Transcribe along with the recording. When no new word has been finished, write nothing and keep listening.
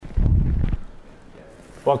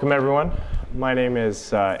Welcome, everyone. My name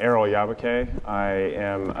is Errol Yabake. I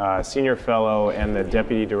am a senior fellow and the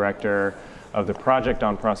deputy director of the Project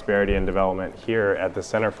on Prosperity and Development here at the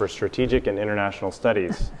Center for Strategic and International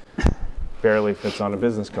Studies. Barely fits on a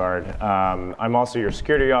business card. I'm also your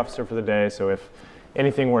security officer for the day, so if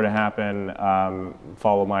anything were to happen,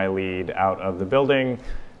 follow my lead out of the building.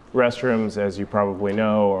 Restrooms, as you probably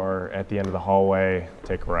know, are at the end of the hallway.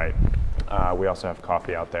 Take a right. We also have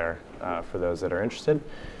coffee out there for those that are interested.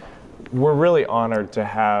 We're really honored to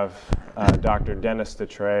have Dr. Dennis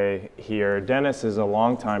Dutray here. Dennis is a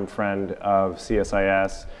longtime friend of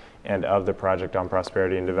CSIS and of the Project on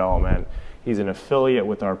Prosperity and Development. He's an affiliate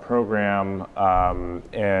with our program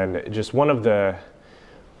and just one of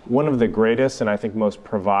the greatest and I think most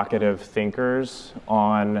provocative thinkers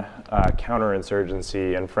on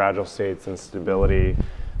counterinsurgency and fragile states and stability.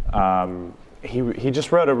 He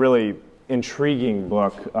just wrote a really intriguing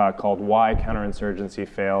book called Why Counterinsurgency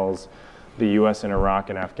Fails, the U.S. in Iraq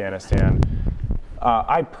and Afghanistan.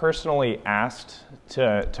 I personally asked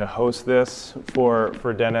to host this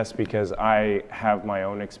for Dennis because I have my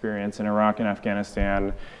own experience in Iraq and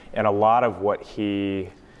Afghanistan, and a lot of what he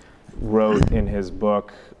wrote in his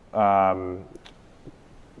book I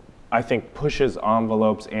think pushes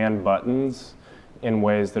envelopes and buttons in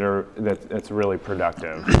ways that's really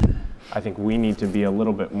productive. I think we need to be a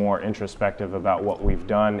little bit more introspective about what we've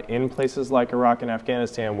done in places like Iraq and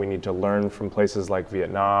Afghanistan. We need to learn from places like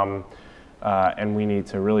Vietnam, and we need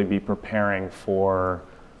to really be preparing for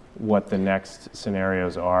what the next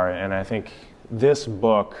scenarios are. And I think this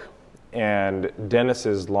book and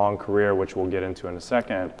Dennis's long career, which we'll get into in a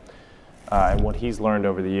second, and what he's learned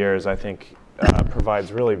over the years, I think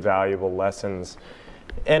provides really valuable lessons.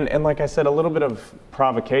 And like I said, a little bit of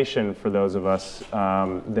provocation for those of us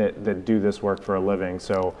that do this work for a living.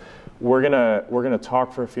 So we're gonna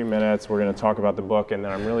talk for a few minutes. We're gonna talk about the book, and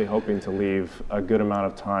then I'm really hoping to leave a good amount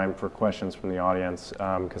of time for questions from the audience,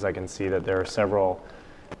 because I can see that there are several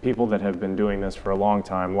people that have been doing this for a long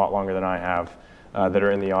time, a lot longer than I have, that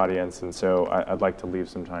are in the audience, and so I'd like to leave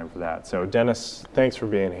some time for that. So Dennis, thanks for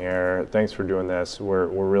being here. Thanks for doing this. We're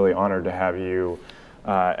really honored to have you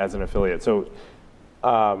as an affiliate. So.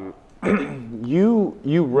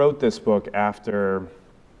 You wrote this book after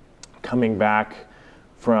coming back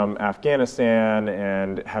from Afghanistan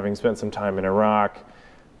and having spent some time in Iraq,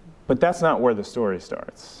 but that's not where the story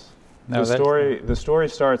starts. No, the story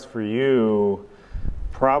starts for you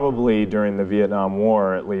probably during the Vietnam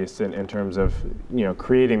War, at least in terms of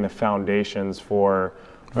creating the foundations for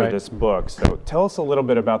this book. So tell us a little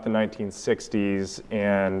bit about the 1960s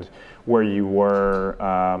and where you were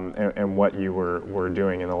and what you were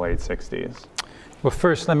doing in the late 60s. Well,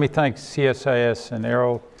 first, let me thank CSIS and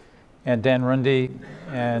Errol and Dan Rundy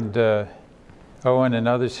and Owen and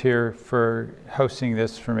others here for hosting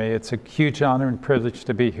this for me. It's a huge honor and privilege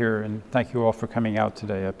to be here, and thank you all for coming out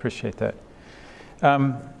today. I appreciate that.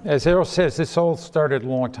 As Errol says, this all started a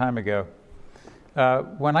long time ago.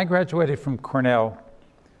 When I graduated from Cornell,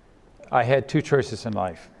 I had two choices in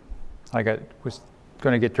life. I was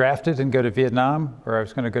going to get drafted and go to Vietnam, or I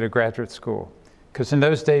was going to go to graduate school. Because in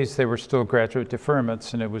those days, there were still graduate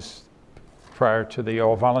deferments, and it was prior to the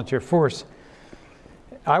all-volunteer force.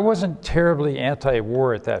 I wasn't terribly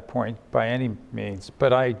anti-war at that point, by any means,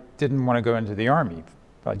 but I didn't want to go into the Army.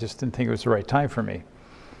 I just didn't think it was the right time for me.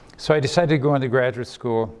 So I decided to go into graduate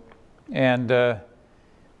school, and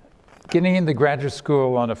getting into graduate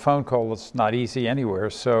school on a phone call is not easy anywhere,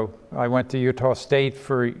 so I went to Utah State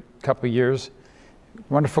for a couple of years.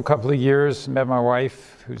 Wonderful couple of years, met my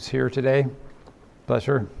wife, who's here today, bless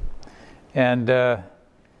her, and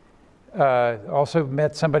also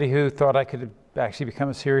met somebody who thought I could actually become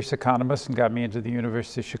a serious economist and got me into the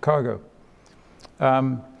University of Chicago.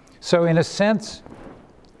 So in a sense,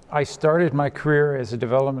 I started my career as a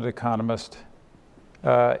development economist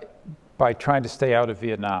by trying to stay out of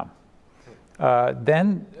Vietnam.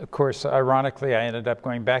 Then, of course, ironically, I ended up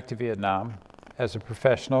going back to Vietnam as a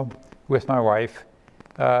professional with my wife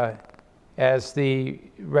as the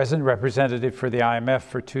resident representative for the IMF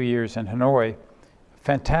for 2 years in Hanoi.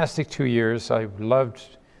 Fantastic 2 years. I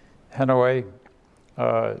loved Hanoi,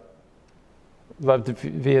 loved the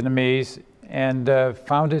Vietnamese, and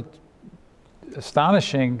found it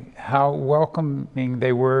astonishing how welcoming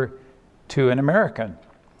they were to an American.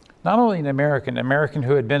 Not only an American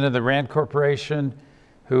who had been in the Rand Corporation,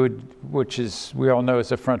 which is, we all know,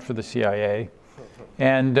 is a front for the CIA,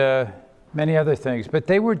 and many other things. But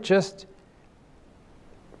they were just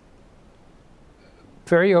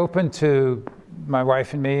very open to my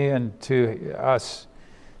wife and me and to us,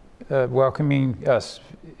 welcoming us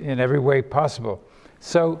in every way possible.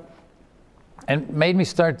 So and made me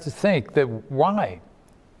start to think that why?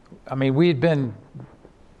 I mean, we had been,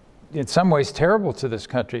 in some ways, terrible to this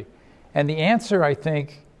country. And the answer, I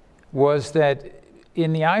think, was that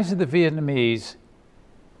in the eyes of the Vietnamese,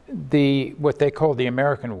 what they call the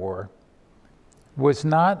American War was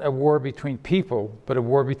not a war between people, but a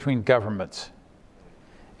war between governments.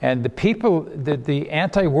 And the people, the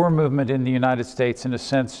anti-war movement in the United States, in a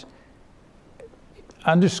sense,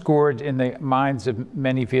 underscored in the minds of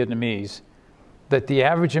many Vietnamese that the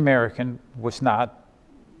average American was not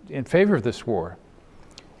in favor of this war.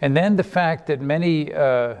 And then the fact that many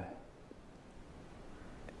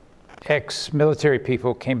ex-military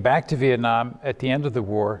people came back to Vietnam at the end of the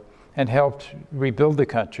war and helped rebuild the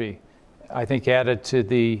country, I think added to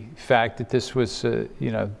the fact that this was,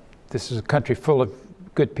 this is a country full of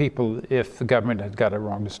good people if the government had got it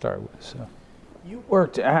wrong to start with. So. You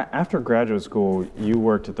worked, after graduate school, you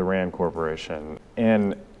worked at the RAND Corporation,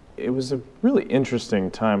 and it was a really interesting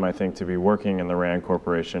time, I think, to be working in the RAND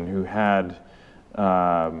Corporation, who had,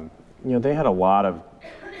 they had a lot of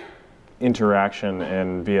interaction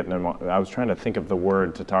in Vietnam. I was trying to think of the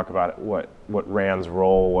word to talk about what RAND's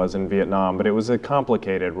role was in Vietnam, but it was a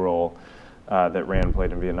complicated role that RAND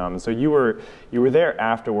played in Vietnam. And so you were there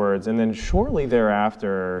afterwards, and then shortly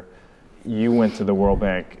thereafter, you went to the World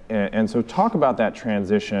Bank. And so talk about that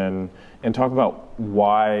transition and talk about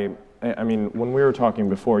why. I mean, when we were talking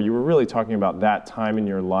before, you were really talking about that time in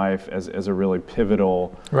your life as a really pivotal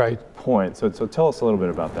point. So tell us a little bit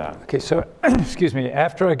about that. Okay, so, excuse me,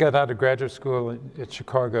 after I got out of graduate school at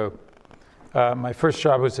Chicago, my first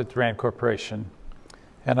job was at the RAND Corporation,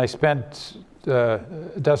 and I spent a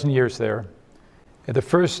dozen years there.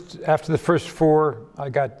 After the first 4, I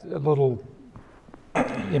got a little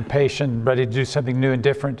impatient, ready to do something new and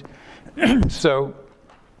different. So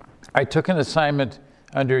I took an assignment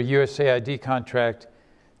under a USAID contract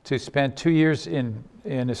to spend 2 years in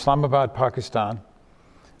Islamabad, Pakistan,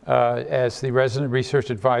 as the resident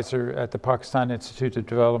research advisor at the Pakistan Institute of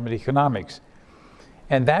Development Economics.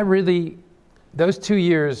 And that really, those 2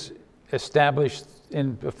 years established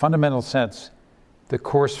in a fundamental sense the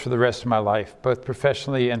course for the rest of my life, both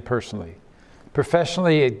professionally and personally.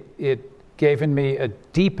 Professionally, it gave me a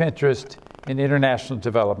deep interest in international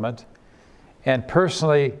development, and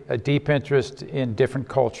personally, a deep interest in different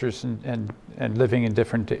cultures and living in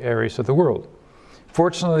different areas of the world.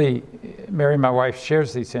 Fortunately, Mary, my wife,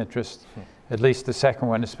 shares these interests, at least the second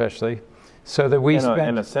one especially, so that we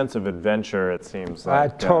and a sense of adventure, it seems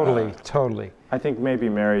like. Totally. I think maybe,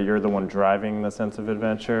 Mary, you're the one driving the sense of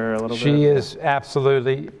adventure a little bit. She is,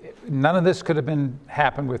 absolutely. None of this could have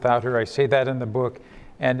happened without her. I say that in the book,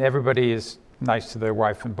 and everybody is nice to their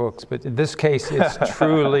wife in books, but in this case, it's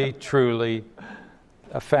truly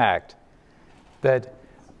a fact that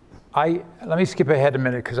let me skip ahead a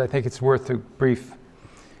minute because I think it's worth a brief.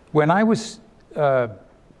 When I was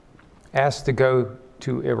asked to go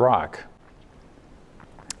to Iraq,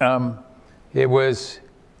 it was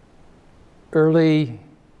early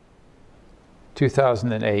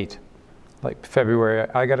 2008, like February.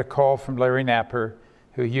 I got a call from Larry Napper,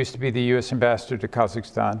 who used to be the U.S. ambassador to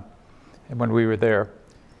Kazakhstan, when we were there.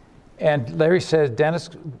 And Larry said, Dennis,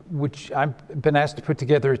 I've been asked to put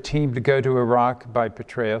together a team to go to Iraq by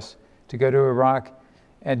Petraeus, to go to Iraq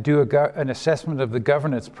and do an assessment of the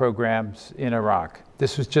governance programs in Iraq.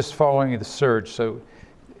 This was just following the surge. So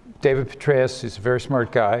David Petraeus, who's a very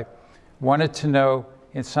smart guy, wanted to know,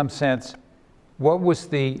 in some sense, what was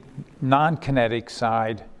the non-kinetic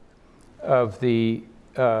side of the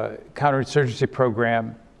counterinsurgency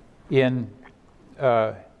program in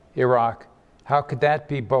Iraq. How could that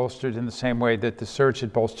be bolstered in the same way that the surge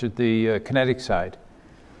had bolstered the kinetic side?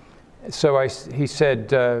 So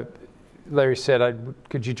Larry said,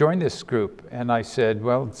 could you join this group? And I said,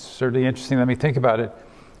 well, it's certainly interesting. Let me think about it.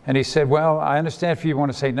 And he said, well, I understand if you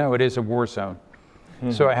want to say no, it is a war zone.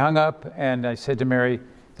 Mm-hmm. So I hung up and I said to Mary,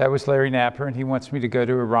 that was Larry Napper, and he wants me to go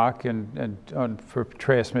to Iraq for a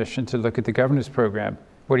Petraeus mission to look at the governance program.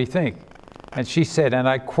 What do you think? And she said, and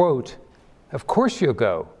I quote, of course you'll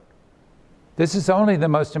go. This is only the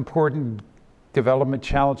most important development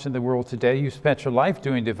challenge in the world today. You spent your life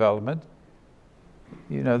doing development.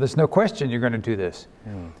 There's no question you're going to do this.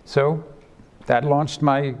 Mm. So that launched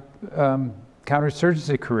my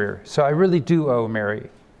counterinsurgency career. So I really do owe Mary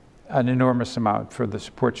an enormous amount for the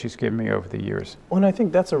support she's given me over the years. Well, and I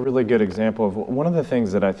think that's a really good example of one of the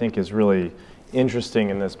things that I think is really interesting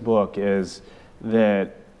in this book is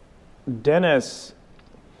that Dennis,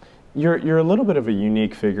 you're a little bit of a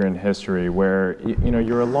unique figure in history where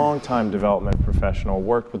you're a long-time development professional,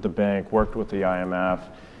 worked with the bank, worked with the IMF,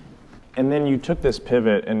 And then you took this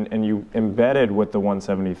pivot and you embedded with the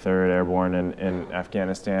 173rd Airborne in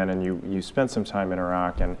Afghanistan, and you spent some time in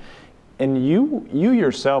Iraq, and you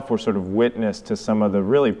yourself were sort of witness to some of the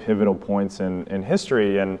really pivotal points in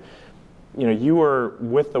history. And you were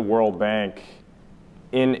with the World Bank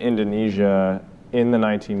in Indonesia in the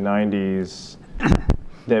 1990s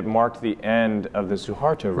that marked the end of the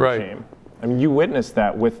Suharto regime. Right. I mean, you witnessed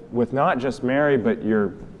that with not just Mary, but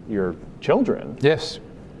your children. Yes.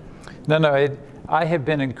 No, I have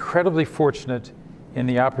been incredibly fortunate in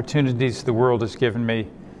the opportunities the world has given me,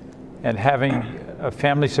 and having a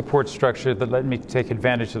family support structure that let me take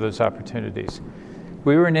advantage of those opportunities.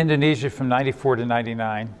 We were in Indonesia from 94 to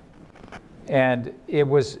 99, and it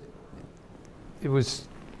was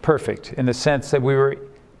perfect in the sense that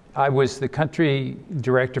I was the country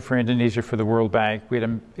director for Indonesia for the World Bank.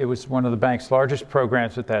 It was one of the bank's largest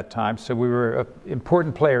programs at that time, so we were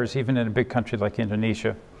important players even in a big country like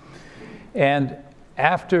Indonesia. And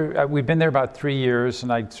after we'd been there about 3 years,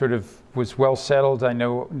 and I sort of was well settled. I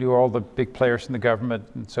knew all the big players in the government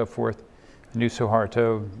and so forth. I knew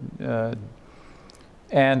Suharto,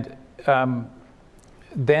 and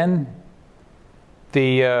then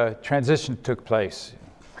the transition took place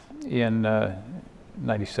in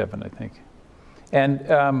 97, I think,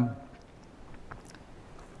 and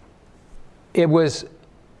it was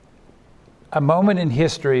a moment in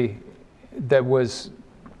history that was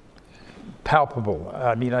palpable.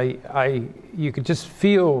 I mean, you could just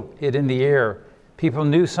feel it in the air. People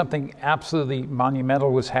knew something absolutely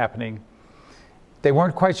monumental was happening. They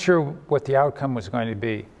weren't quite sure what the outcome was going to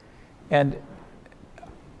be. And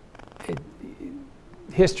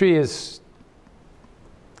history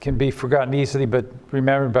can be forgotten easily, but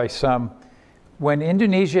remembered by some. When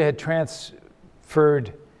Indonesia had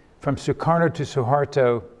transferred from Sukarno to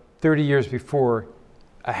Suharto 30 years before,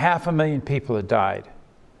 500,000 people had died.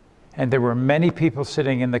 And there were many people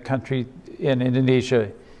sitting in the country, in Indonesia,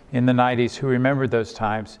 in the 90s who remembered those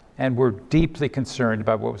times and were deeply concerned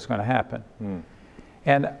about what was going to happen. Mm.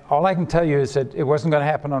 And all I can tell you is that it wasn't going to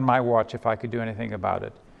happen on my watch if I could do anything about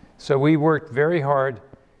it. So we worked very hard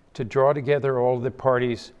to draw together all the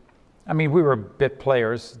parties. I mean, we were bit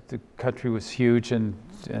players. The country was huge and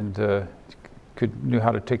knew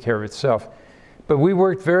how to take care of itself. But we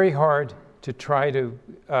worked very hard to try to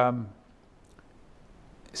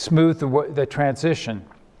smooth the transition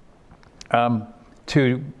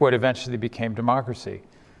to what eventually became democracy.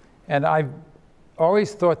 And I've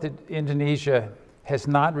always thought that Indonesia has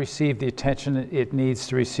not received the attention it needs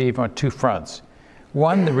to receive on two fronts.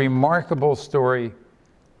 One, the remarkable story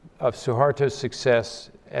of Suharto's success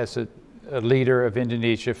as a leader of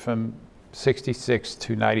Indonesia from 66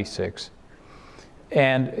 to 96,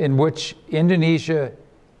 and in which Indonesia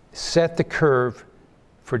set the curve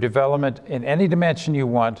for development in any dimension you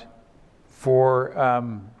want,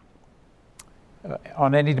 on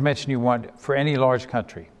any dimension you want for any large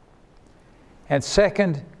country. And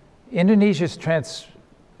second, Indonesia's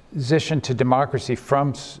transition to democracy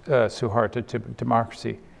from Suharto to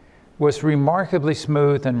democracy was remarkably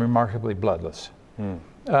smooth and remarkably bloodless. Mm.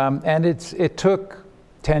 And it took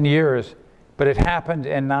 10 years, but it happened,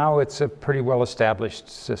 and now it's a pretty well-established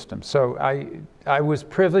system. So I was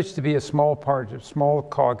privileged to be a small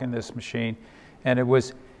cog in this machine, and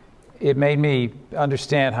it made me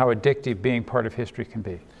understand how addictive being part of history can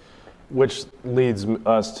be. Which leads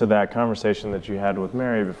us to that conversation that you had with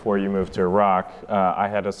Mary before you moved to Iraq. I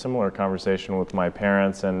had a similar conversation with my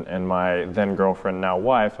parents and my then girlfriend, now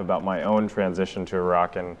wife, about my own transition to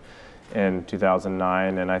Iraq in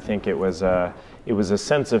 2009, and I think it was a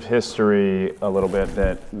sense of history a little bit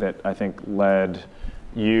that I think led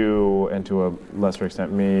you, and to a lesser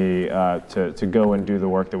extent me, to go and do the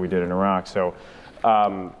work that we did in Iraq. So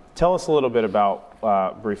tell us a little bit about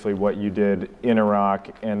briefly what you did in Iraq,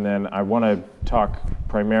 and then I want to talk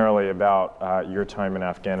primarily about your time in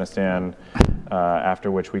Afghanistan,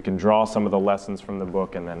 after which we can draw some of the lessons from the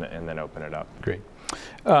book and then open it up. Great.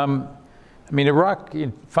 I mean, Iraq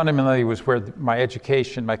fundamentally was where my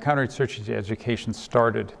counterinsurgency education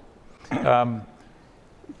started.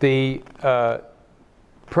 The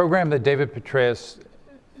program that David Petraeus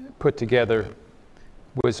put together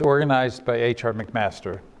was organized by H.R.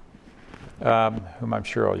 McMaster, whom I'm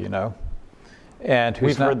sure all you know. And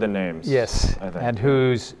we've heard the names. Yes, and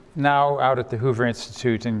who's now out at the Hoover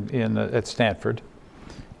Institute at Stanford.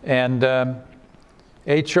 And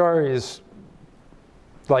H.R. is,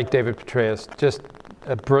 like David Petraeus, just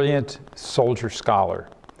a brilliant soldier scholar.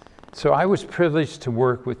 So I was privileged to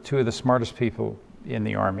work with two of the smartest people in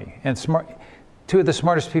the Army, and two of the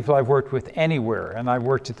smartest people I've worked with anywhere. And I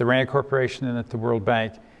worked at the Rand Corporation and at the World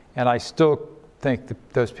Bank, and I still think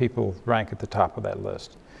that those people rank at the top of that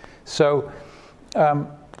list. So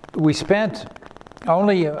we spent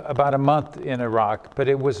only about a month in Iraq, but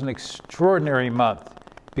it was an extraordinary month.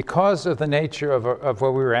 Because of the nature of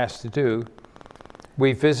what we were asked to do,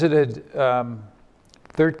 we visited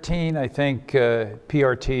 13, I think,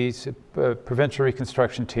 PRTs, provincial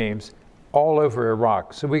reconstruction teams, all over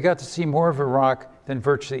Iraq. So we got to see more of Iraq than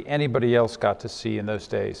virtually anybody else got to see in those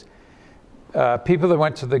days. People that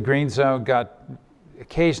went to the Green Zone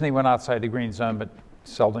occasionally went outside the Green Zone, but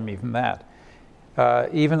seldom even that.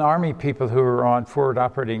 Even Army people who were on forward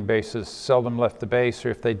operating bases seldom left the base, or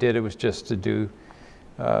if they did, it was just to do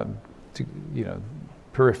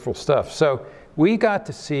peripheral stuff. So we got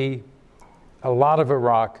to see a lot of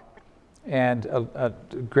Iraq and a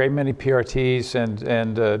great many PRTs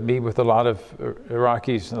and meet with a lot of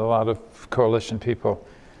Iraqis and a lot of coalition people.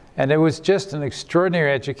 And it was just an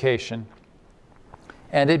extraordinary education.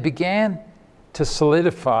 And it began to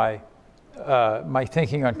solidify my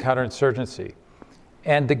thinking on counterinsurgency.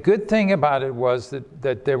 And the good thing about it was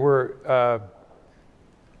that there were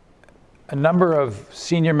a number of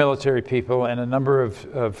senior military people and a number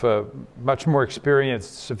of much more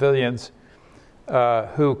experienced civilians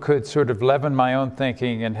who could sort of leaven my own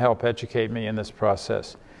thinking and help educate me in this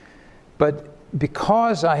process. But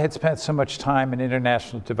because I had spent so much time in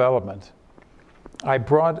international development, I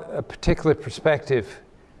brought a particular perspective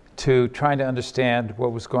to trying to understand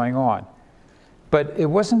what was going on. But it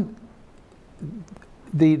wasn't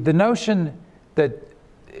the notion that,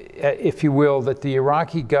 if you will, that the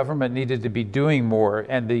Iraqi government needed to be doing more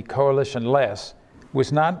and the coalition less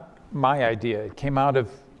was not my idea. It came out of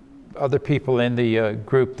other people in the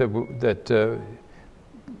group that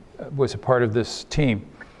was a part of this team.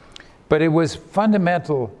 But it was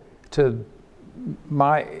fundamental to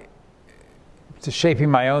shaping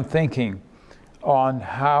my own thinking on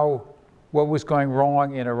what was going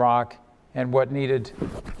wrong in Iraq and what needed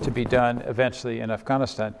to be done eventually in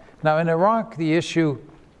Afghanistan. Now, in Iraq, the issue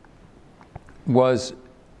was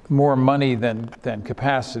more money than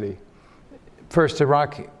capacity. First,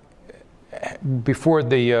 Iraq, before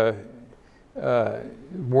the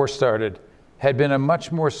war started, had been a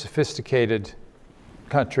much more sophisticated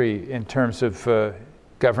country in terms of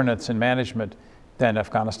governance and management than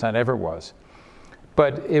Afghanistan ever was.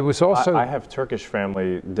 But it was also... I have Turkish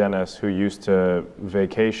family, Dennis, who used to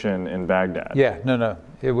vacation in Baghdad. Yeah, no.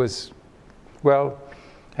 It was, well,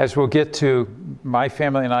 as we'll get to, my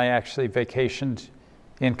family and I actually vacationed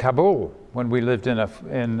in Kabul when we lived in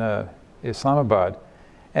Islamabad.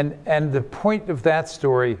 And the point of that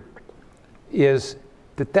story is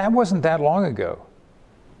that wasn't that long ago.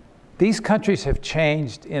 These countries have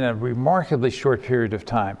changed in a remarkably short period of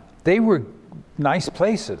time. They were nice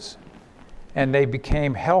places, and they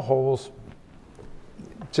became hellholes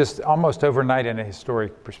just almost overnight in a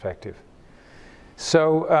historic perspective.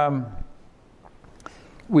 So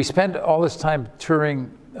we spent all this time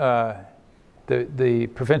touring the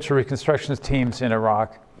provincial reconstruction teams in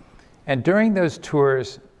Iraq. And during those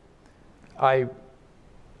tours, the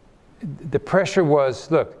pressure was,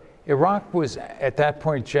 look, Iraq was at that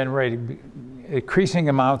point generating increasing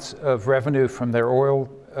amounts of revenue from their oil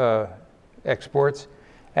exports.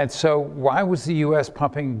 And so why was the US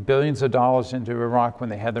pumping billions of dollars into Iraq when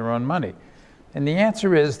they had their own money? And the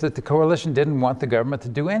answer is that the coalition didn't want the government to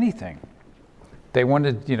do anything. They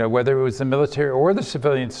wanted, whether it was the military or the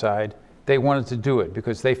civilian side, they wanted to do it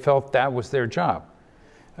because they felt that was their job.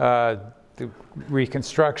 The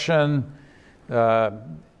reconstruction,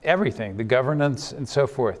 everything, the governance, and so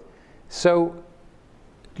forth. So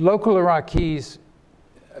local Iraqis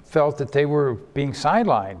felt that they were being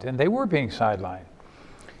sidelined, and they were being sidelined.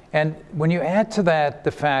 And when you add to that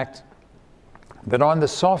the fact that on the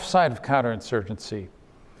soft side of counterinsurgency,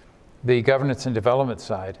 the governance and development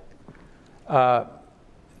side,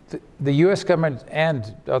 the US government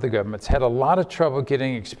and other governments had a lot of trouble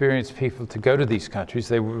getting experienced people to go to these countries.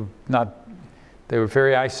 They were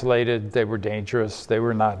very isolated, they were dangerous, they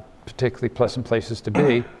were not particularly pleasant places to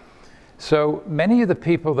be. So many of the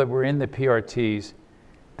people that were in the PRTs,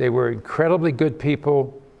 they were incredibly good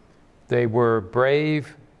people, they were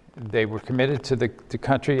brave, they were committed to the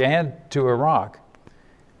country and to Iraq,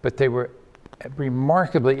 but they were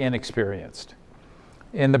remarkably inexperienced.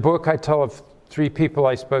 In the book, I tell of 3 people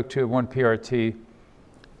I spoke to at one PRT,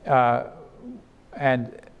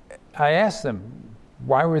 and I asked them,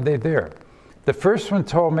 why were they there? The first one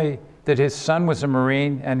told me that his son was a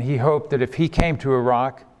Marine, and he hoped that if he came to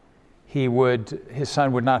Iraq, his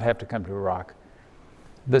son would not have to come to Iraq.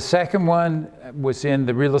 The second one was in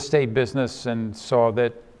the real estate business and saw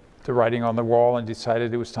that the writing on the wall and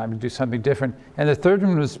decided it was time to do something different. And the third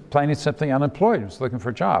one was plain and simply unemployed, was looking for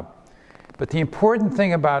a job. But the important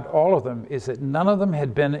thing about all of them is that none of them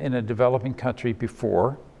had been in a developing country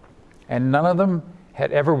before, and none of them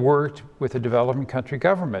had ever worked with a developing country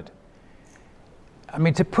government. I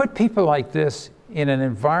mean, to put people like this in an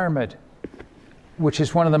environment which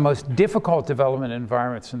is one of the most difficult development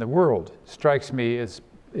environments in the world strikes me as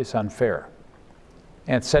unfair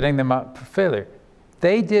and setting them up for failure.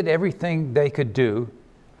 They did everything they could do,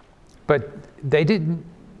 but they didn't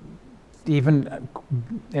even,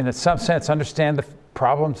 in some sense, understand the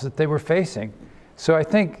problems that they were facing. So I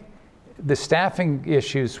think the staffing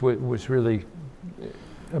issues was really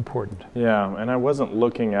important. Yeah, and I wasn't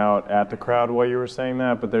looking out at the crowd while you were saying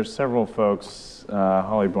that, but there's several folks,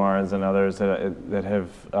 Holly Barnes and others, that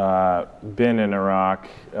have been in Iraq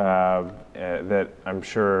that I'm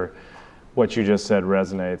sure what you just said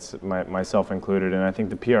resonates, myself included, and I think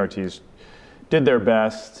the PRTs did their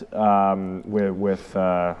best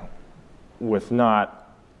with not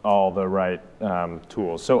all the right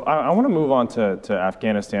tools. So I want to move on to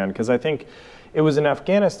Afghanistan, because I think it was in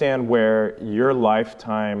Afghanistan where your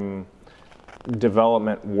lifetime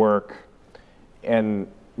development work and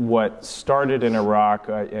what started in Iraq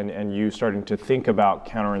and you starting to think about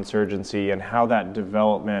counterinsurgency and how that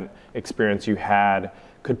development experience you had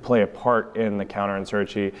could play a part in the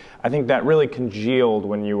counterinsurgency. I think that really congealed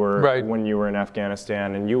when you were when you were in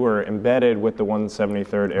Afghanistan and you were embedded with the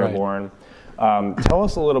 173rd Airborne. Tell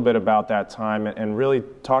us a little bit about that time and really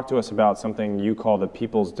talk to us about something you call the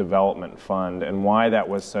People's Development Fund and why that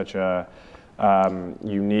was such a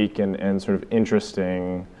unique and sort of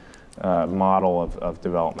interesting model of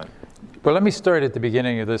development. Well, let me start at the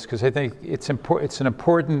beginning of this because I think it's an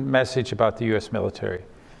important message about the U.S. military.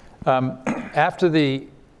 After the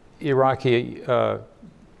Iraqi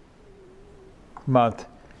month,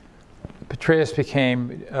 Petraeus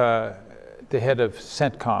became the head of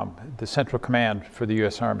CENTCOM, the Central Command for the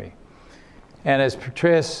U.S. Army. And as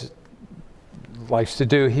Petraeus likes to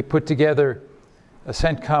do, he put together a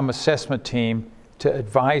CENTCOM assessment team to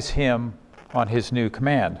advise him on his new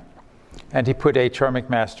command. And he put H.R.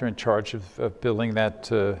 McMaster in charge of building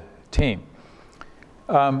that team.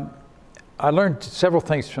 I learned several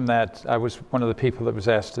things from that. I was one of the people that was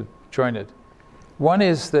asked to join it. One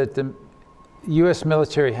is that the U.S.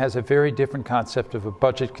 military has a very different concept of a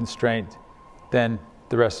budget constraint than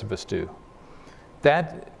the rest of us do.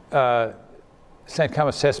 That CENTCOM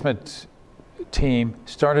assessment team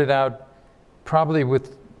started out probably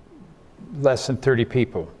with less than 30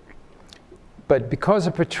 people. But because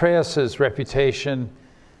of Petraeus's reputation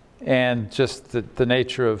and just the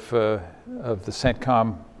nature of the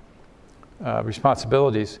CENTCOM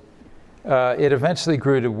responsibilities, it eventually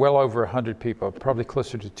grew to well over 100 people, probably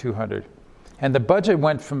closer to 200. And the budget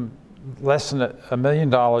went from less than $1 million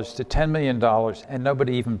to $10 million, and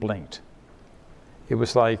nobody even blinked. It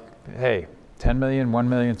was like, hey, 10 million, 1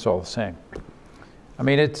 million, it's all the same. I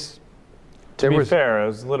mean, to be fair, it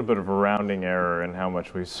was a little bit of a rounding error in how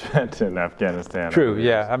much we spent in Afghanistan. True,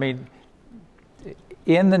 yeah. I mean,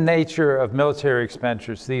 in the nature of military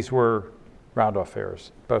expenditures, these were round-off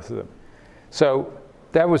errors, both of them. So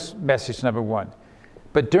that was message number one.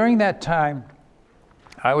 But during that time,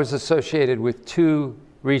 I was associated with two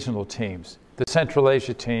regional teams, the Central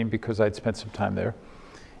Asia team, because I'd spent some time there,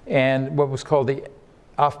 and what was called the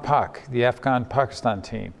AFPAC, the Afghan-Pakistan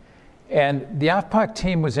team. And the AFPAC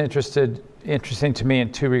team was interesting to me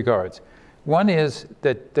in two regards. One is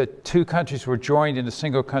that the two countries were joined in a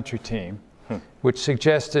single country team, which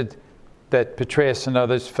suggested that Petraeus and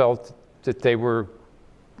others felt that they were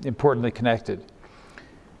importantly connected.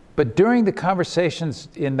 But during the conversations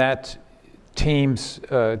in that team's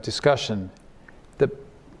discussion, the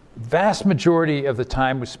vast majority of the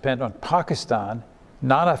time was spent on Pakistan,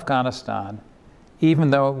 not Afghanistan,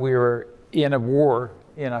 even though we were in a war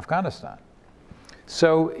in Afghanistan.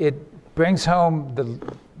 So it brings home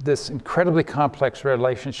this incredibly complex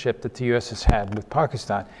relationship that the U.S. has had with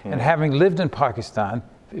Pakistan. And having lived in Pakistan,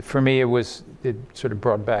 for me, it sort of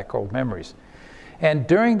brought back old memories. And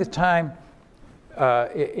during the time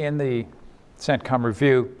in the CENTCOM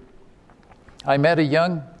review, I met a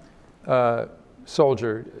young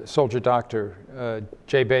soldier doctor,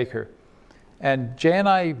 Jay Baker. And Jay and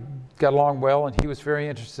I got along well, and he was very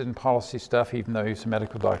interested in policy stuff, even though he was a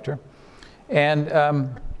medical doctor. And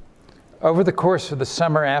over the course of the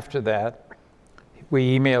summer after that,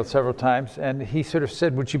 we emailed several times, and he sort of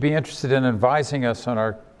said, would you be interested in advising us on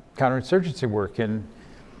our counterinsurgency work?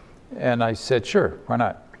 And I said, sure, why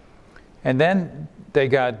not? And then they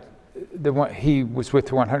got, he was with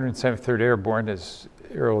the 173rd Airborne, as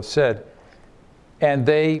Errol said. And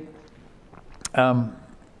they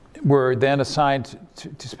were then assigned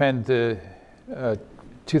to spend the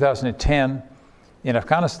 2010 in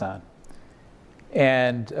Afghanistan.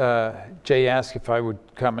 And Jay asked if I would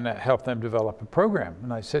come and help them develop a program.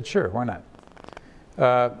 And I said, sure, why not?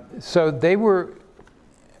 So they were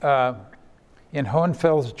in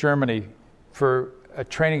Hohenfels, Germany, for a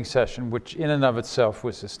training session, which in and of itself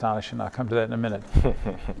was astonishing. I'll come to that in a minute.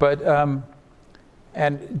 But,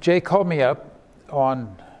 and Jay called me up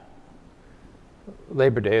on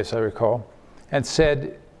Labor Day, as I recall, and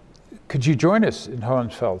said, could you join us in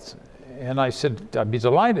Hohenfels? And I said, I'd be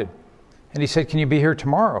delighted. And he said, can you be here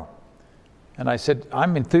tomorrow? And I said,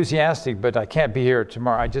 I'm enthusiastic, but I can't be here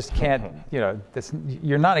tomorrow. I just can't, you know,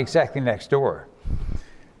 you're not exactly next door.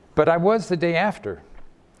 But I was the day after.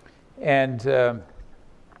 And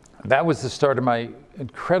that was the start of my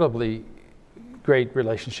incredibly great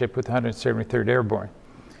relationship with the 173rd Airborne.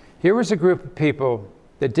 Here was a group of people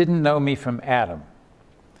that didn't know me from Adam.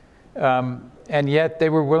 And yet they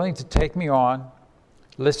were willing to take me on,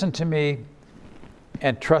 listen to me,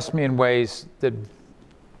 and trust me in ways that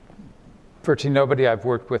virtually nobody I've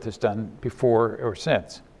worked with has done before or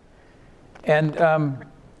since. And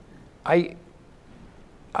I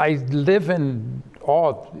live in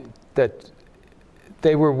awe that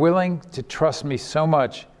they were willing to trust me so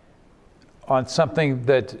much on something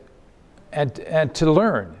that, and to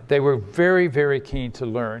learn. They were very, very keen to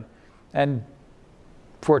learn, and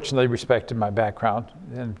fortunately respected my background.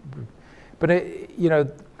 But you know,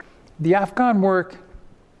 the Afghan work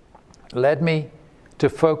led me to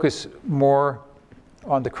focus more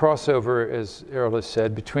on the crossover, as Errol has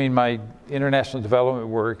said, between my international development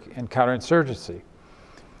work and counterinsurgency.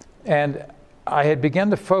 And I had begun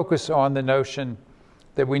to focus on the notion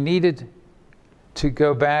that we needed to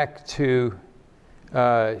go back to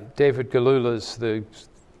David Galula's, the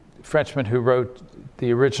Frenchman who wrote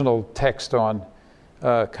the original text on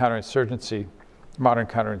counterinsurgency, modern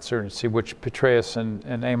counterinsurgency, which Petraeus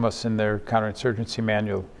and Amos in their counterinsurgency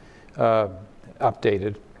manual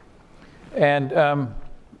updated. And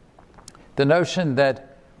the notion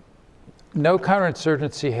that no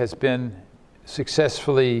counterinsurgency has been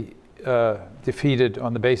successfully defeated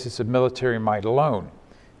on the basis of military might alone.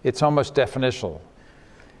 It's almost definitional.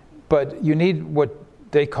 But you need what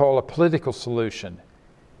they call a political solution.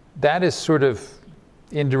 That is sort of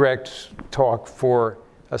indirect talk for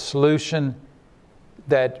a solution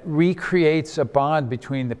that recreates a bond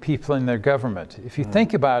between the people and their government. If you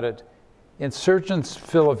think about it, insurgents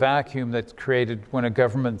fill a vacuum that's created when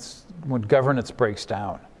governance breaks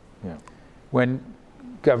down. Yeah. When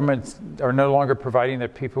governments are no longer providing their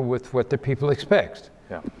people with what their people expect.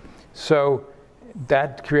 Yeah. So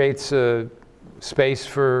that creates a space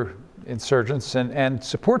for insurgents and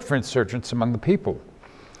support for insurgents among the people.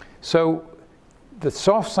 So the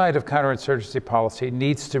soft side of counterinsurgency policy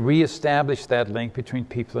needs to reestablish that link between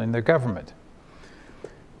people and their government.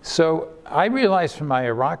 So I realized from my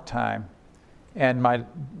Iraq time and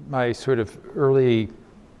my sort of early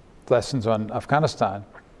lessons on Afghanistan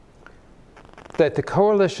that the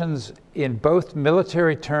coalitions in both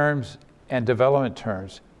military terms and development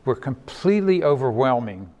terms were completely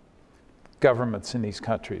overwhelming governments in these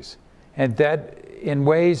countries. And that in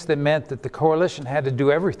ways that meant that the coalition had to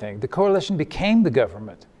do everything. The coalition became the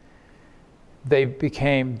government. They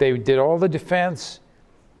did all the defense,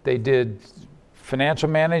 they did financial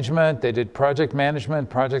management, they did project management,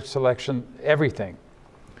 project selection, everything.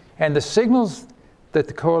 And the signals that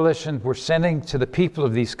the coalition were sending to the people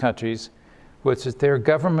of these countries was that their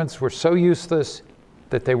governments were so useless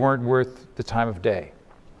that they weren't worth the time of day.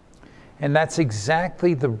 And that's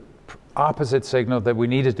exactly the opposite signal that we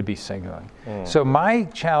needed to be signaling. So my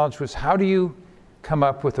challenge was, how do you come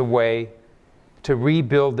up with a way to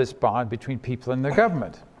rebuild this bond between people and their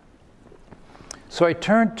government? So I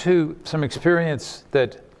turned to some experience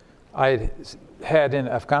that I had in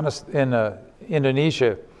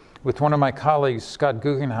Indonesia with one of my colleagues, Scott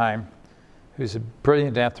Guggenheim, who's a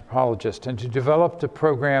brilliant anthropologist, and who developed a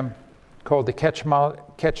program called the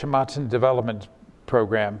Kecamatan Development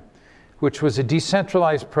Program, which was a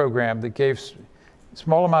decentralized program that gave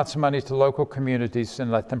small amounts of money to local communities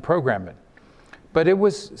and let them program it. But it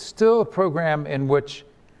was still a program in which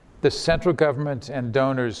the central government and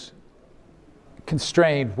donors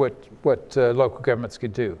constrained what local governments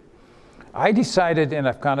could do. I decided in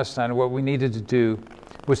Afghanistan what we needed to do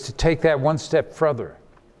was to take that one step further,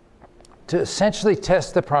 to essentially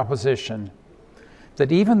test the proposition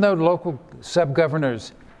that even though local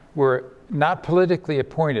sub-governors were not politically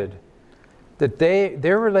appointed, that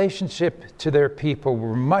their relationship to their people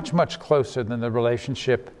were much, much closer than the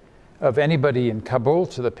relationship of anybody in Kabul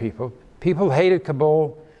to the people, People hated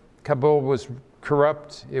Kabul. Kabul was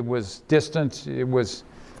corrupt, it was distant, it was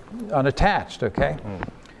unattached, okay?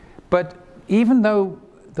 But even though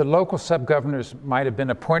the local sub-governors might have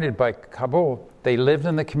been appointed by Kabul, they lived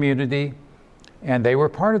in the community and they were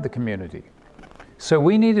part of the community. So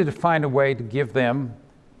we needed to find a way to give them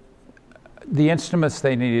the instruments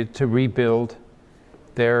they needed to rebuild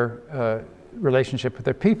their relationship with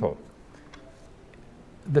their people.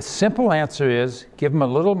 The simple answer is give them a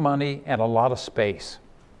little money and a lot of space.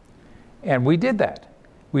 And we did that.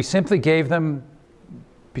 We simply gave them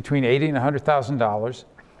between $80,000 and $100,000,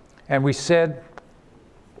 and we said,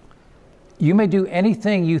 you may do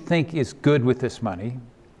anything you think is good with this money,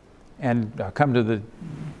 and I'll come to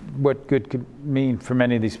what good could mean for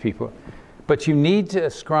many of these people, but you need to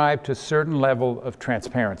ascribe to a certain level of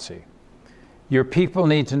transparency. Your people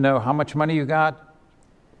need to know how much money you got,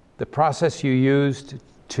 the process you used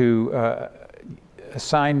to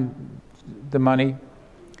assign the money.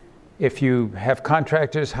 If you have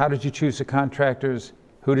contractors, how did you choose the contractors?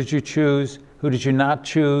 Who did you choose? Who did you not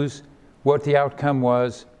choose? What the outcome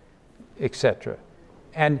was, etc.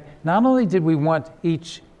 And not only did we want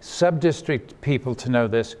each sub-district people to know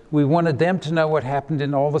this, we wanted them to know what happened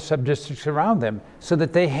in all the sub-districts around them so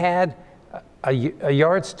that they had a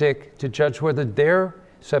yardstick to judge whether their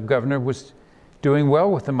sub-governor was doing well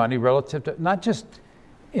with the money relative to, not just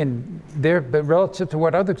in their, but relative to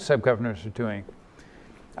what other sub-governors are doing.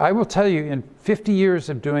 I will tell you, in 50 years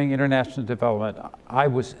of doing international development, I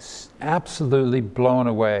was absolutely blown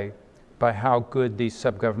away by how good these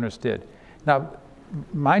sub-governors did. Now,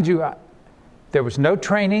 mind you, there was no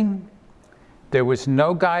training, there was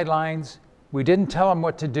no guidelines, we didn't tell them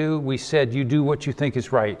what to do, we said, you do what you think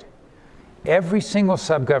is right. Every single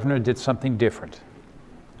sub-governor did something different.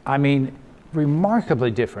 I mean,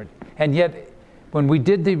 remarkably different. And yet, when we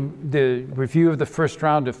did the review of the first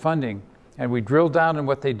round of funding, and we drilled down on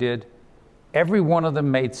what they did, every one of them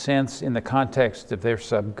made sense in the context of their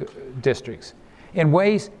sub-districts in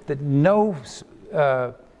ways that no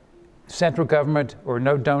central government or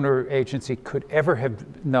no donor agency could ever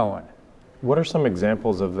have known. What are some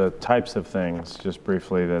examples of the types of things, just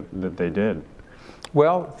briefly, that they did?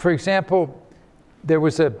 Well, for example, there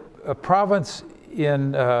was a province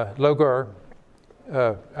in Logar,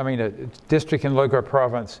 a district in Logar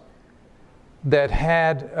province that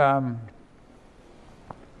had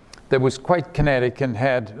that was quite kinetic and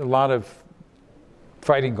had a lot of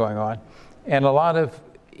fighting going on and a lot of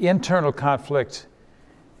internal conflict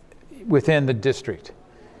within the district.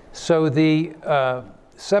 So the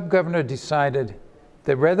sub-governor decided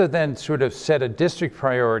that rather than sort of set a district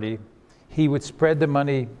priority, he would spread the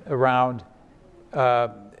money around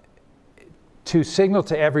to signal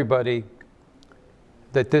to everybody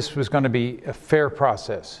that this was going to be a fair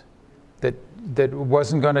process, that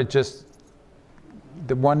wasn't going to just,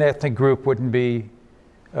 the one ethnic group wouldn't be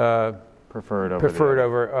preferred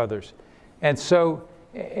over others. And so,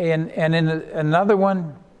 in another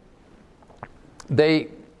one, they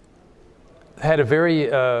had a very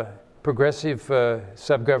progressive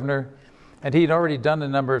sub-governor, and he'd already done a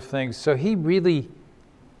number of things. So he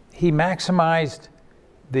maximized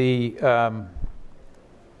the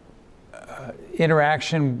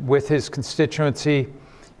interaction with his constituency,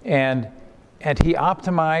 and he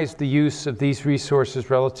optimized the use of these resources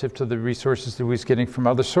relative to the resources that he was getting from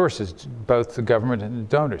other sources, both the government and the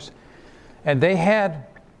donors. And they had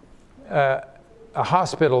a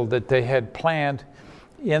hospital that they had planned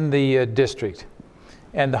in the district.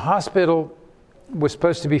 And the hospital was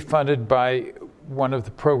supposed to be funded by one of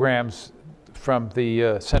the programs from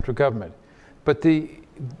the central government. But they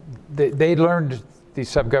learned, these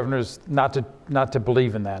sub-governors, not to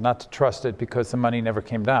believe in that, not to trust it, because the money never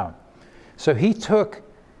came down. So he took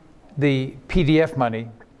the PDF money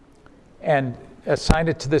and assigned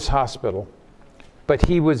it to this hospital, but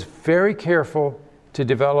he was very careful to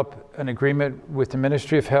develop an agreement with the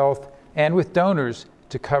Ministry of Health and with donors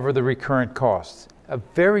to cover the recurrent costs. A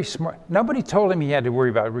very smart, nobody told him he had to worry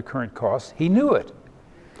about recurrent costs. He knew it.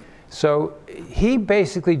 So he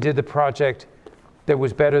basically did the project that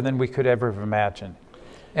was better than we could ever have imagined.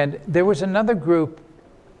 And there was another group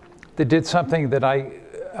that did something that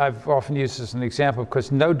I've often used as an example, because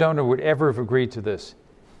no donor would ever have agreed to this.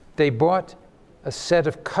 They bought a set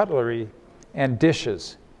of cutlery and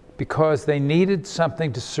dishes because they needed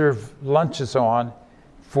something to serve lunches on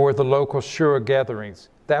for the local shura gatherings.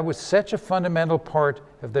 That was such a fundamental part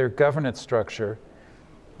of their governance structure,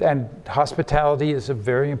 and hospitality is a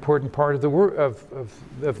very important part of the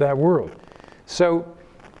of that world. So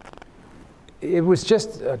it was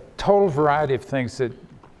just a total variety of things that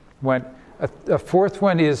went. A fourth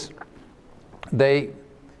one is they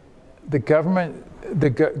the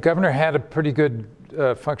governor had a pretty good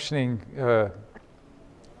functioning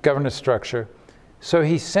governance structure. So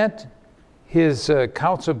he sent his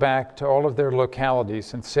council back to all of their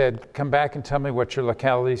localities and said, come back and tell me what your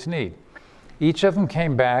localities need. Each of them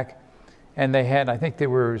came back, and they had, I think there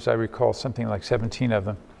were, as I recall, something like 17 of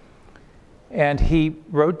them. And he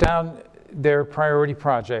wrote down their priority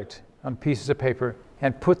project on pieces of paper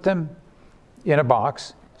and put them in a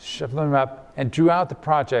box, shoved them up, and drew out the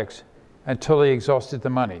projects until he exhausted the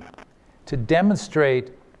money to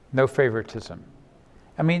demonstrate no favoritism.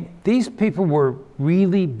 I mean, these people were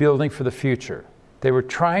really building for the future. They were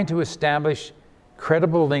trying to establish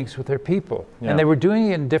credible links with their people. Yeah. And they were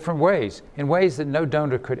doing it in different ways, in ways that no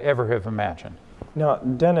donor could ever have imagined. Now,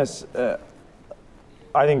 Dennis,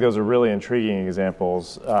 I think those are really intriguing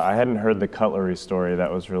examples. I hadn't heard the cutlery story.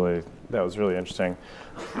 That was really interesting.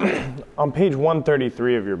 On page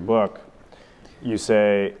 133 of your book, you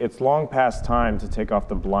say, it's long past time to take off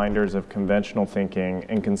the blinders of conventional thinking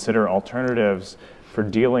and consider alternatives for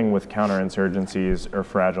dealing with counterinsurgencies or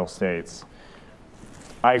fragile states.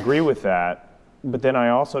 I agree with that, but then I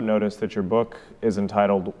also noticed that your book is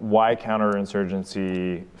entitled Why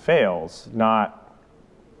Counterinsurgency Fails, not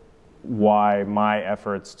why my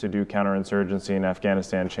efforts to do counterinsurgency in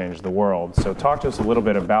Afghanistan changed the world. So talk to us a little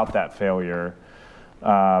bit about that failure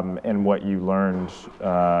and what you learned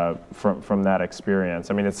from that experience.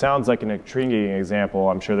 I mean, it sounds like an intriguing example.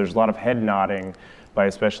 I'm sure there's a lot of head nodding by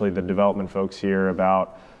especially the development folks here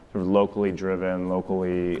about sort of locally driven,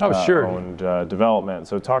 locally owned development.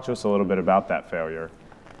 So talk to us a little bit about that failure.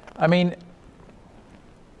 I mean,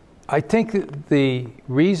 I think the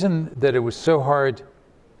reason that it was so hard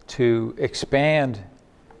to expand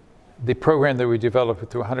the program that we developed with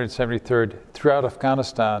the 173rd throughout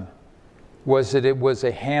Afghanistan was that it was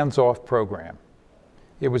a hands-off program.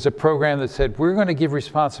 It was a program that said, we're going to give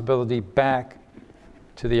responsibility back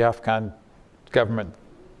to the Afghan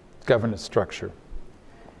governance structure.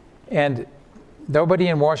 And nobody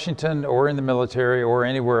in Washington or in the military or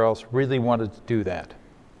anywhere else really wanted to do that,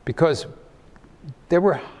 because there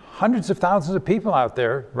were hundreds of thousands of people out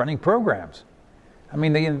there running programs. I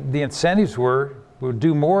mean, the incentives were, we'll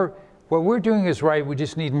do more. What we're doing is right, we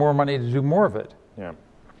just need more money to do more of it. Yeah.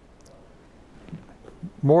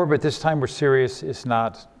 More, but this time we're serious, is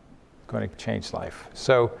not going to change life.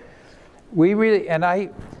 So we really, and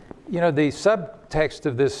you know, the subtext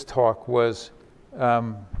of this talk was,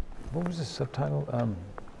 what was the subtitle?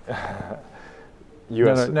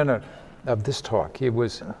 US. No, of this talk. It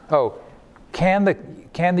was, can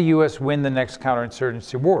the U.S. win the next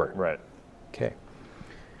counterinsurgency war? Right. Okay.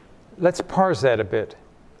 Let's parse that a bit.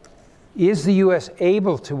 Is the U.S.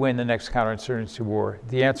 able to win the next counterinsurgency war?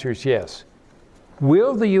 The answer is yes.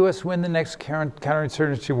 Will the U.S. win the next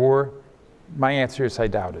counterinsurgency war? My answer is I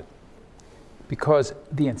doubt it. Because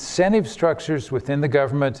the incentive structures within the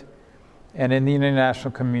government and in the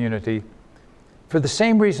international community, for the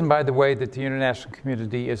same reason, by the way, that the international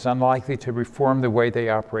community is unlikely to reform the way they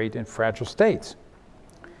operate in fragile states.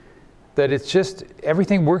 That it's just,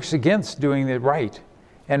 everything works against doing it right.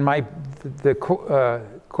 And the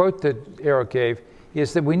quote that Errol gave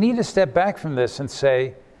is that we need to step back from this and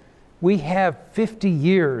say, we have 50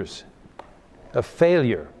 years of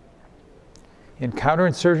failure in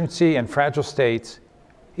counterinsurgency and fragile states.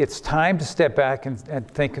 It's time to step back and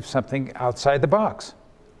think of something outside the box,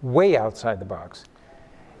 way outside the box.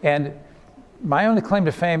 And my only claim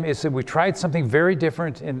to fame is that we tried something very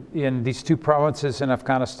different in these two provinces in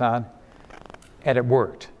Afghanistan, and it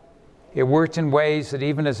worked. It worked in ways that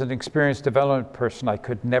even as an experienced development person, I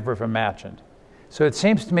could never have imagined. So it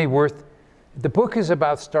seems to me the book is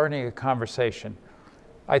about starting a conversation.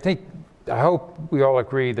 I hope we all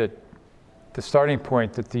agree that the starting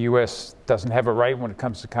point that the U.S. doesn't have a right when it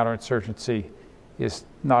comes to counterinsurgency is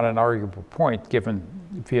not an arguable point given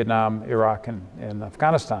Vietnam, Iraq, and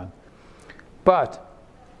Afghanistan. But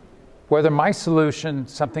whether my solution,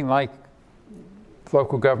 something like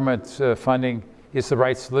local government funding, is the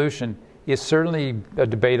right solution is certainly a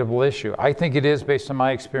debatable issue. I think it is based on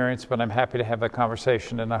my experience, but I'm happy to have that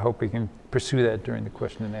conversation, and I hope we can pursue that during the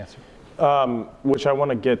question and answer. Which I want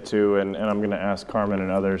to get to, and I'm going to ask Carmen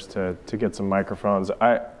and others to get some microphones.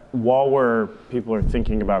 While people are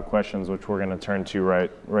thinking about questions, which we're going to turn to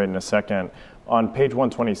right in a second, on page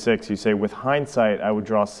 126, you say, with hindsight, I would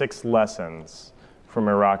draw 6 lessons from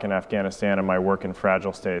Iraq and Afghanistan and my work in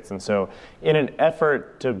fragile states. And so in an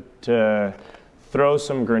effort to throw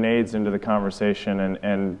some grenades into the conversation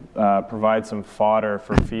and provide some fodder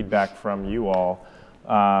for feedback from you all,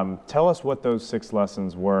 tell us what those 6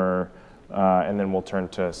 lessons were, and then we'll turn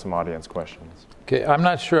to some audience questions. Okay, I'm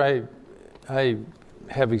not sure I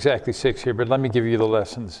have exactly 6 here, but let me give you the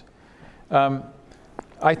lessons.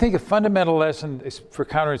 I think a fundamental lesson for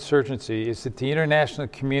counterinsurgency is that the international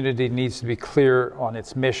community needs to be clear on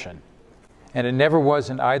its mission, and it never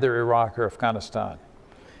was in either Iraq or Afghanistan.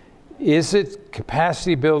 Is it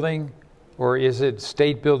capacity building, or is it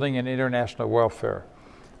state building and international welfare?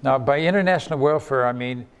 Now, by international welfare, I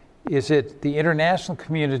mean, is it the international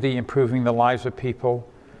community improving the lives of people,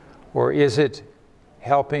 or is it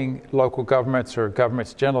helping local governments or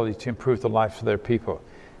governments generally to improve the lives of their people?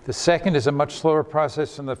 The second is a much slower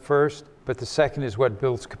process than the first, but the second is what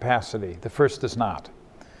builds capacity. The first does not.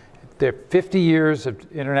 The 50 years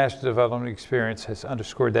of international development experience has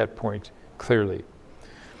underscored that point clearly.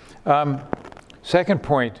 Second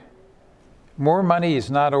point, more money is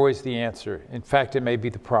not always the answer. In fact, it may be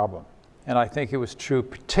the problem. And I think it was true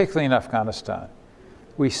particularly in Afghanistan.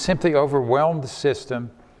 We simply overwhelmed the system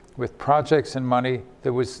with projects and money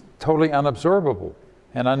that was totally unabsorbable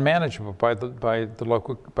and unmanageable by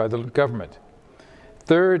the government.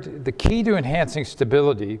 Third, the key to enhancing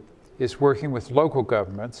stability is working with local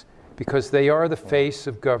governments because they are the face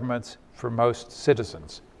of governments for most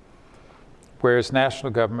citizens, whereas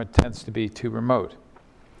national government tends to be too remote.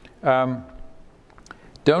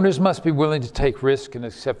 Donors must be willing to take risk and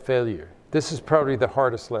accept failure. This is probably the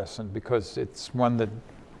hardest lesson because it's one that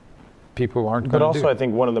people aren't going to do. But also I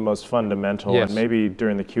think one of the most fundamental, yes. And maybe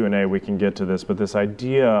during the Q&A we can get to this, but this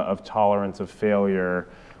idea of tolerance of failure,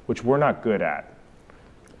 which we're not good at.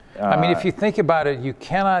 I mean, if you think about it, you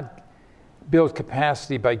cannot build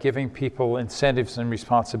capacity by giving people incentives and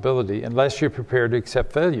responsibility unless you're prepared to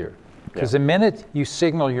accept failure. Because the minute you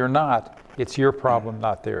signal you're not, it's your problem,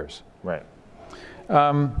 not theirs. Right.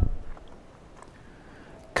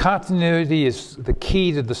 Continuity is the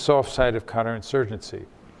key to the soft side of counterinsurgency.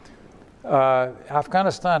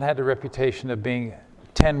 Afghanistan had a reputation of being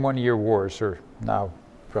 10 one-year wars, or now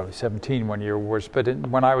probably 17 one-year wars, but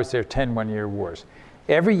when I was there, 10 one-year wars.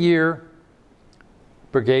 Every year,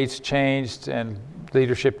 brigades changed and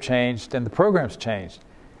leadership changed and the programs changed.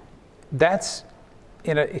 That's,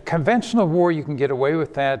 in a conventional war, you can get away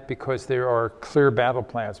with that because there are clear battle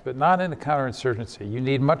plans, but not in a counterinsurgency. You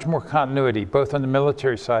need much more continuity, both on the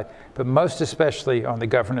military side, but most especially on the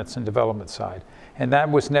governance and development side. And that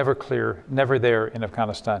was never clear, never there in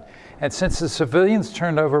Afghanistan. And since the civilians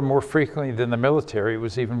turned over more frequently than the military, it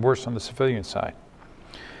was even worse on the civilian side.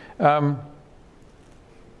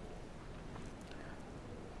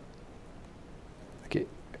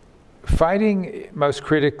 Fighting, most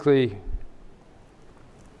critically,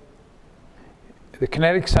 the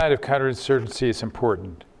kinetic side of counterinsurgency is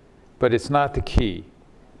important, but it's not the key.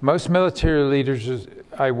 Most military leaders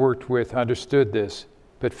I worked with understood this,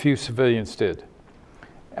 but few civilians did.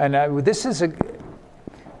 And this is,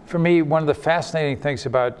 for me, one of the fascinating things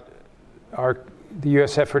about the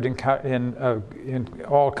U.S. effort in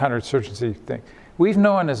all counterinsurgency things. We've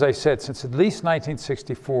known, as I said, since at least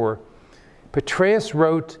 1964, Petraeus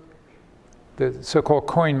wrote the so-called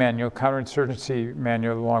COIN manual, counterinsurgency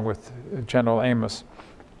manual, along with General Amos.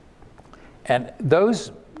 And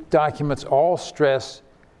those documents all stress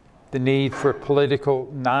the need for a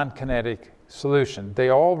political, non-kinetic solution. They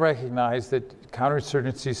all recognize that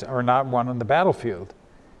counterinsurgencies are not won on the battlefield.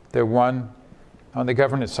 They're won on the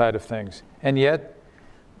governance side of things. And yet,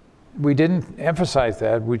 we didn't emphasize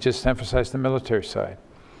that. We just emphasized the military side.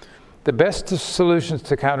 The best solutions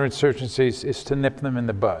to counterinsurgencies is to nip them in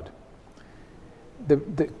the bud.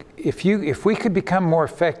 If we could become more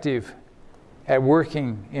effective at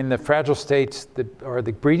working in the fragile states that are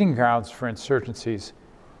the breeding grounds for insurgencies,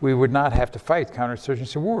 we would not have to fight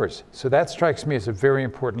counterinsurgency wars. So that strikes me as a very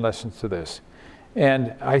important lesson to this.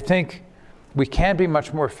 And I think we can be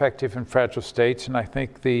much more effective in fragile states, and I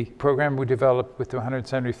think the program we developed with the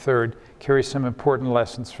 173rd carries some important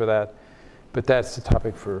lessons for that. But that's the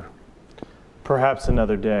topic for perhaps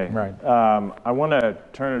another day. Right. I want to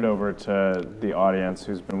turn it over to the audience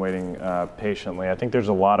who's been waiting patiently. I think there's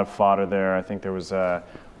a lot of fodder there. I think there was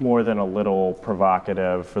more than a little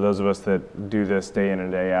provocative. For those of us that do this day in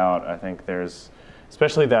and day out, I think there's,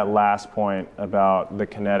 especially that last point about the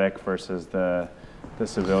kinetic versus the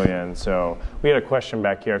civilian. So we had a question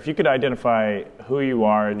back here. If you could identify who you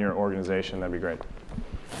are in your organization, that'd be great.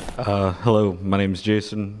 Hello, my name is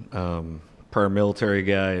Jason. Prior military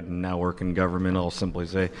guy and now work in government, I'll simply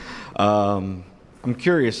say. I'm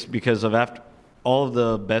curious because of after all of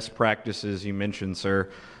the best practices you mentioned, sir,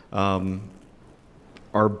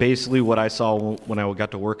 are basically what I saw when I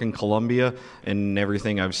got to work in Colombia and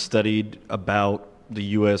everything I've studied about the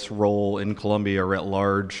U.S. role in Colombia or at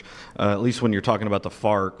large, at least when you're talking about the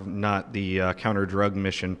FARC, not the counter-drug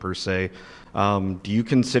mission per se. Do you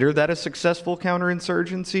consider that a successful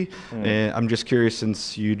counterinsurgency? I'm just curious,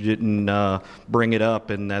 since you didn't bring it up,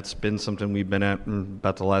 and that's been something we've been at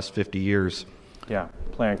about the last 50 years. Yeah,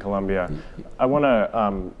 Plan Colombia. I want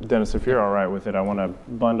to, Dennis, if you're all right with it, I want to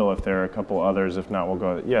bundle if there are a couple others. If not, we'll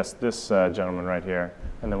go, yes, this gentleman right here,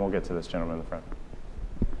 and then we'll get to this gentleman in the front.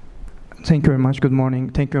 Thank you very much. Good morning.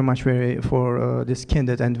 Thank you very much for this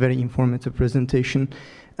candid and very informative presentation.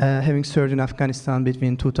 Having served in Afghanistan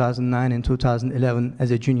between 2009 and 2011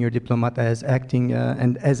 as a junior diplomat, as acting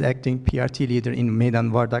PRT leader in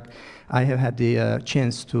Meydan Vardak, I have had the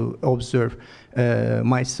chance to observe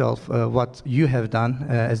myself what you have done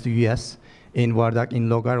as the U.S. in Vardak, in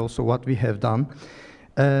Logar, also what we have done.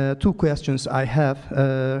 Two questions I have.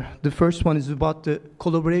 The first one is about the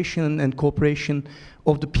collaboration and cooperation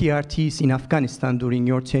of the PRTs in Afghanistan during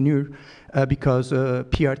your tenure, because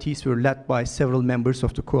PRTs were led by several members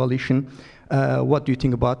of the coalition. What do you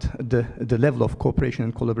think about the level of cooperation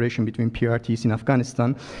and collaboration between PRTs in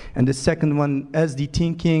Afghanistan? And the second one, as the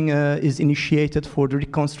thinking is initiated for the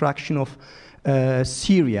reconstruction of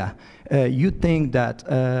Syria, you think that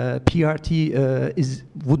PRT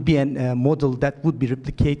would be a model that would be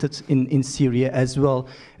replicated in Syria as well,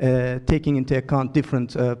 taking into account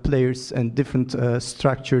different players and different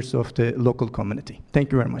structures of the local community?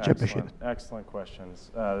 Thank you very much. Excellent. I appreciate it. Excellent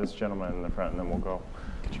questions. This gentleman in the front, and then we'll go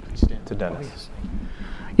to Dennis.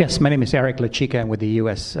 Yes, my name is Eric Lachica. I'm with the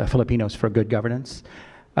U.S. Filipinos for Good Governance.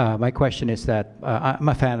 My question is that I'm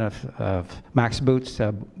a fan of Max Boot's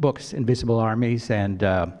books, Invisible Armies, and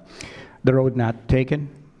The Road Not Taken,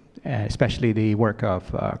 especially the work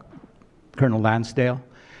of Colonel Lansdale.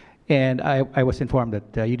 And I was informed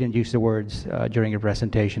that you didn't use the words during your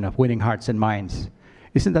presentation of winning hearts and minds.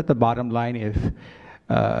 Isn't that the bottom line if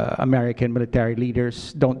American military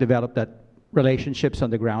leaders don't develop that relationships on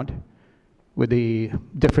the ground with the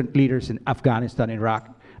different leaders in Afghanistan and Iraq?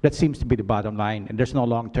 That seems to be the bottom line, and there's no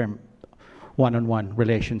long-term one-on-one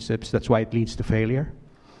relationships. That's why it leads to failure.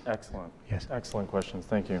 Excellent. Yes. Excellent questions.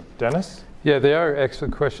 Thank you. Dennis? Yeah, they are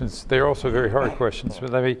excellent questions. They're also very hard questions. But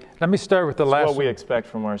let me start with the last what we one. expect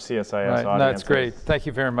from our CSIS Right, audience. that's great. Thank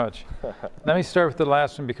you very much. Let me start with the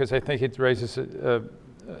last one because I think it raises,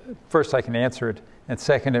 first I can answer it, and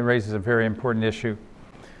second it raises a very important issue.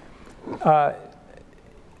 The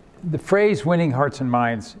phrase winning hearts and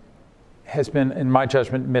minds has been, in my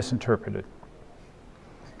judgment, misinterpreted.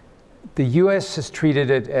 The U.S. has treated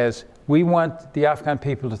it as, we want the Afghan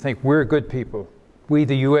people to think we're good people. We,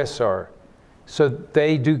 the U.S., are. So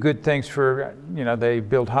they do good things for, they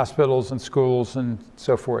build hospitals and schools and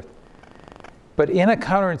so forth. But in a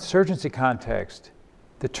counterinsurgency context,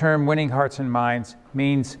 the term winning hearts and minds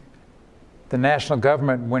means the national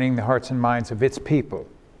government winning the hearts and minds of its people.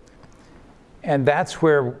 And that's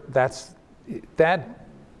where, that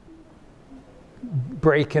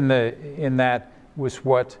break in that was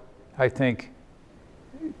what I think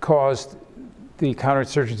caused the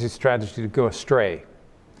counterinsurgency strategy to go astray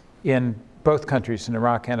in both countries, in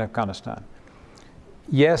Iraq and Afghanistan.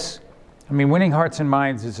 Yes, I mean, winning hearts and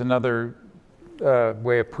minds is another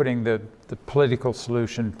way of putting the political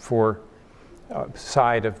solution for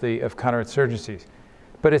side of counterinsurgencies.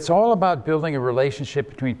 But it's all about building a relationship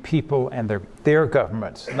between people and their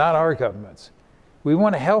governments, not our governments. We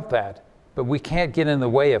want to help that, but we can't get in the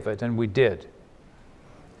way of it, and we did.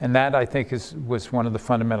 And that, I think, was one of the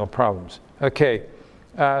fundamental problems. Okay.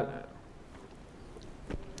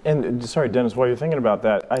 And sorry, Dennis, while you're thinking about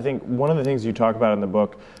that, I think one of the things you talk about in the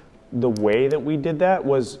book, the way that we did that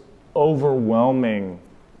was overwhelming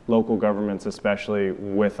local governments, especially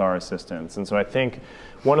with our assistance. And so I think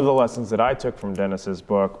one of the lessons that I took from Dennis's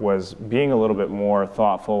book was being a little bit more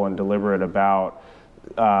thoughtful and deliberate about,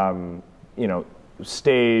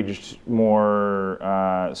 staged,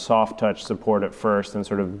 more soft touch support at first, and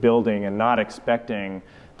sort of building and not expecting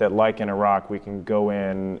that, like in Iraq, we can go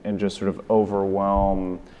in and just sort of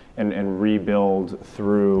overwhelm and rebuild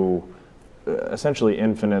through essentially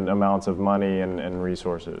infinite amounts of money and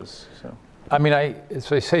resources. So. I mean,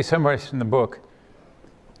 as I say somewhere in the book,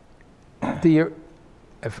 the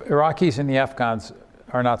Iraqis and the Afghans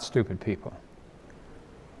are not stupid people.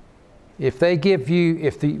 If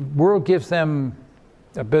the world gives them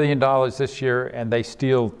 $1 billion this year and they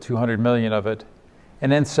steal 200 million of it,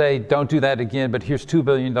 and then say, don't do that again, but here's $2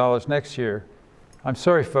 billion next year, I'm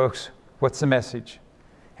sorry, folks, what's the message?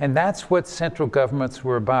 And that's what central governments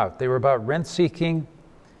were about. They were about rent-seeking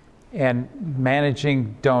and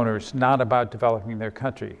managing donors, not about developing their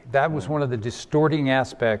country. That was one of the distorting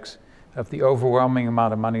aspects of the overwhelming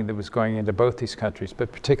amount of money that was going into both these countries,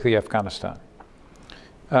 but particularly Afghanistan.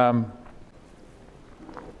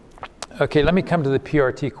 Okay, let me come to the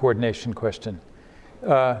PRT coordination question.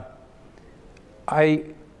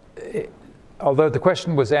 Although the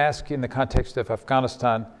question was asked in the context of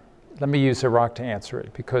Afghanistan, let me use Iraq to answer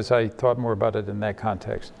it because I thought more about it in that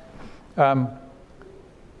context. But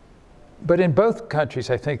in both countries,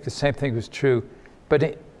 I think the same thing was true.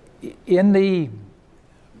 But in the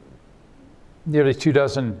nearly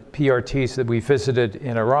 24 PRTs that we visited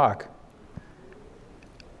in Iraq,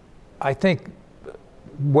 I think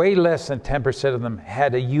way less than 10% of them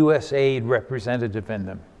had a U.S. aid representative in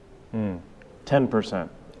them. 10%.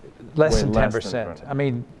 Less than 10%. I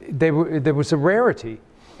mean, there was a rarity.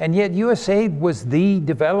 And yet USAID was the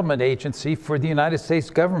development agency for the United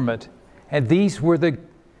States government. And these were the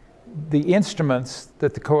instruments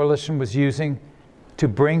that the coalition was using to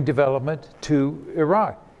bring development to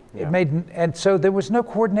Iraq. Yeah. And so there was no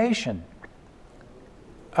coordination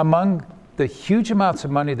among the huge amounts of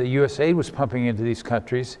money that USAID was pumping into these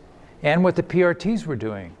countries and what the PRTs were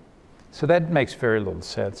doing. So that makes very little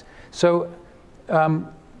sense. So,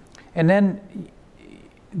 and then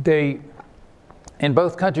in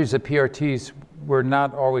both countries, the PRTs were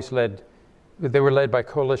not always led, they were led by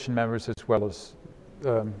coalition members as well as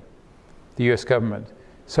the US government.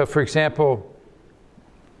 So for example,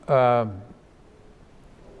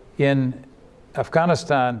 in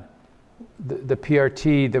Afghanistan, the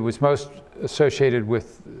PRT that was most associated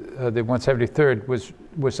with the 173rd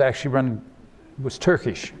was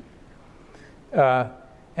Turkish.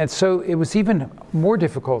 And so it was even more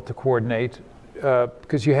difficult to coordinate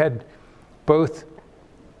because you had both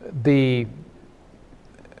the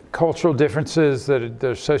cultural differences that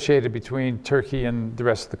are associated between Turkey and the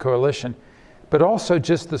rest of the coalition, but also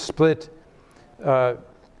just the split, the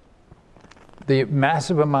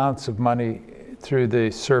massive amounts of money through the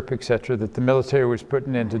SERP, et cetera, that the military was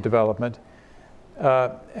putting into development.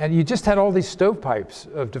 And you just had all these stovepipes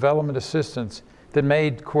of development assistance that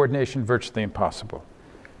made coordination virtually impossible.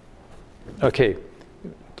 Okay,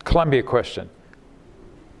 Colombia question.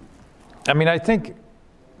 I mean, I think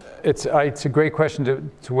it's a great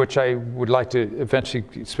question to which I would like to eventually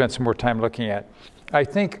spend some more time looking at. I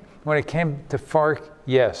think when it came to FARC,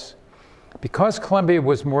 yes. Because Colombia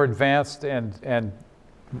was more advanced and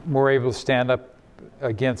more able to stand up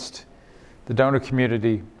against the donor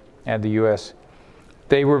community and the US,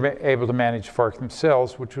 they were able to manage FARC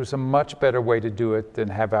themselves, which was a much better way to do it than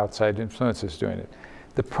have outside influences doing it.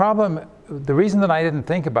 The problem, the reason that I didn't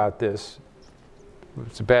think about this,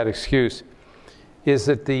 it's a bad excuse, is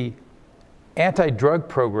that the anti-drug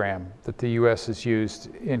program that the US has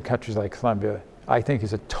used in countries like Colombia, I think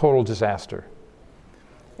is a total disaster.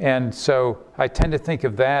 And so I tend to think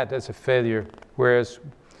of that as a failure, whereas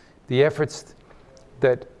the efforts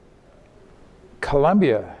that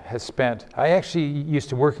Colombia has spent, I actually used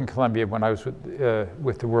to work in Colombia when I was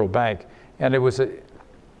with the World Bank, and it was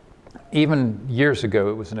even years ago,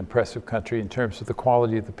 it was an impressive country in terms of the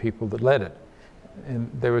quality of the people that led it. And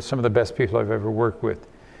they were some of the best people I've ever worked with.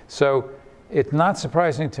 So it's not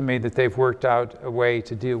surprising to me that they've worked out a way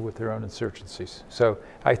to deal with their own insurgencies. So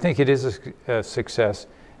I think it is a success,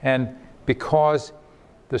 and because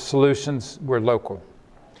the solutions were local.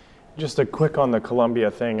 Just a quick on the Colombia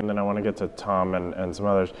thing, and then I want to get to Tom and some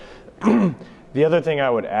others. The other thing I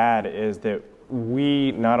would add is that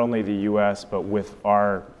we, not only the US, but with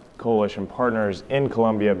our coalition partners in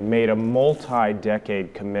Colombia, made a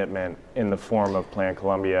multi-decade commitment in the form of Plan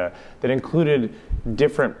Colombia that included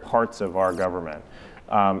different parts of our government.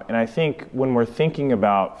 And I think when we're thinking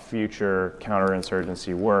about future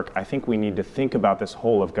counterinsurgency work, I think we need to think about this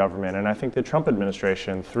whole of government. And I think the Trump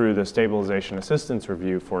administration, through the Stabilization Assistance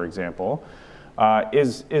Review, for example,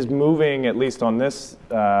 is moving, at least on this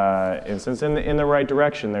instance, in the right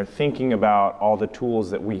direction. They're thinking about all the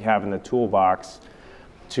tools that we have in the toolbox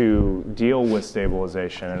to deal with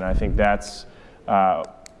stabilization. And I think that's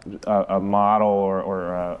a model or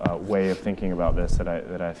a way of thinking about this that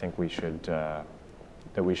I think we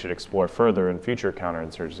should explore further in future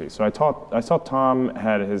counterinsurgency. So I saw Tom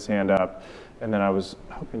had his hand up, and then I was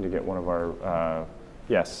hoping to get one of our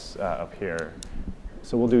up here.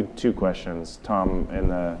 So we'll do two questions. Tom in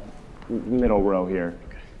the middle row here.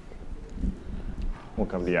 We'll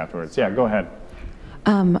come to you afterwards. Yeah, go ahead.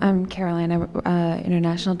 I'm Caroline. I'm an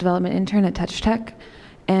international development intern at Touch Tech.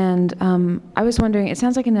 And I was wondering, it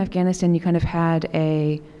sounds like in Afghanistan you kind of had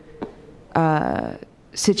a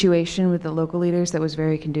situation with the local leaders that was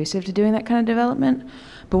very conducive to doing that kind of development.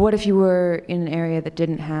 But what if you were in an area that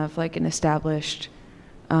didn't have like an established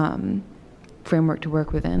framework to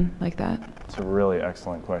work within like that? It's a really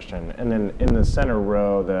excellent question. And then in the center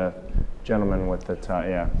row, the gentleman with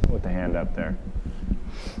the with the hand up there.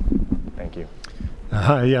 Thank you.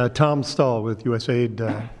 Hi, Tom Stahl with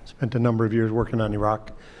USAID. Spent a number of years working on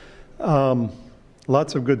Iraq.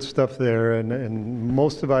 Lots of good stuff there, and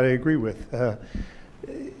most of it I agree with.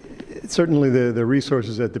 Certainly the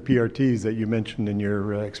resources at the PRTs that you mentioned in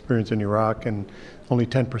your experience in Iraq, and only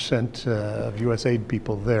 10% of USAID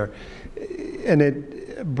people there. And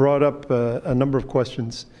it brought up a number of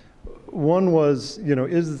questions. One was,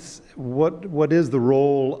 what is the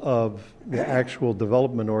role of the actual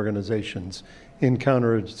development organizations in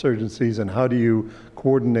counterinsurgencies, and how do you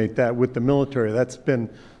coordinate that with the military? That's been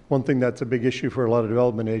one thing that's a big issue for a lot of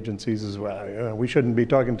development agencies as well. We shouldn't be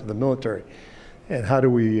talking to the military. And how do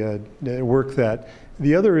we work that?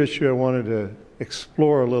 The other issue I wanted to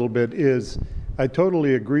explore a little bit is, I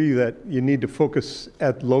totally agree that you need to focus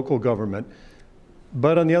at local government.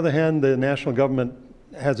 But on the other hand, the national government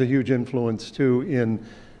has a huge influence too in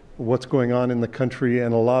what's going on in the country,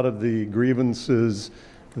 and a lot of the grievances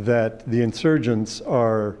that the insurgents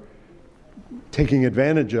are taking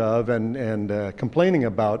advantage of and complaining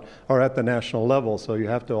about are at the national level. So you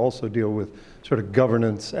have to also deal with sort of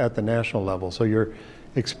governance at the national level. So your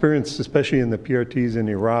experience, especially in the PRTs in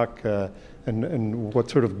Iraq, and what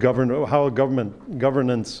sort of how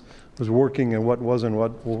governance was working and what wasn't,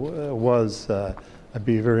 I'd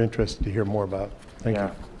be very interested to hear more about. Thank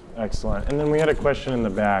you. Excellent. And then we had a question in the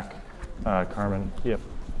back, Carmen. Yep.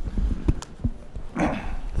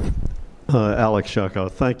 Alex Shakow.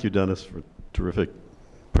 Thank you, Dennis, for a terrific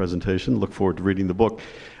presentation. Look forward to reading the book.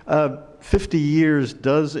 50 years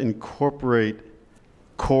does incorporate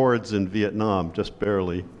chords in Vietnam, just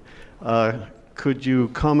barely. Could you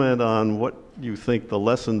comment on what you think the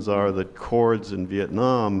lessons are that chords in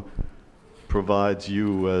Vietnam provides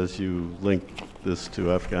you as you link this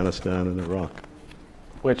to Afghanistan and Iraq?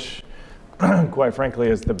 Which, quite frankly,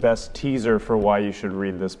 is the best teaser for why you should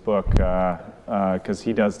read this book, because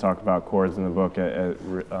he does talk about chords in the book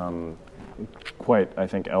quite, I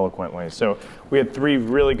think, eloquently. So we had 3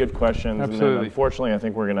 really good questions. Absolutely. And then unfortunately, I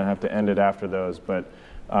think we're going to have to end it after those. But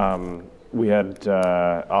we had,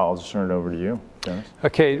 I'll just turn it over to you, Dennis.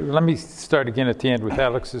 Okay, let me start again at the end with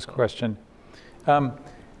Alex's question.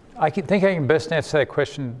 I think I can best answer that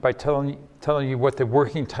question by telling you what the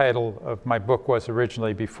working title of my book was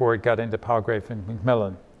originally before it got into Palgrave and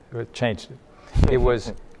Macmillan. It changed it. It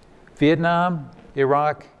was Vietnam,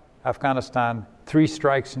 Iraq, Afghanistan, 3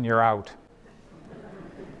 strikes and you're out.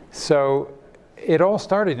 So it all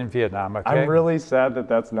started in Vietnam, okay? I'm really sad that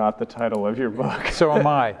that's not the title of your book. So am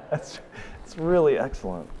I. It's really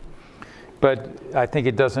excellent. But I think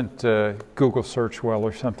it doesn't Google search well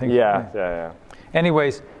or something. Yeah.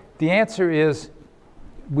 Anyways, the answer is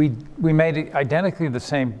we made identically the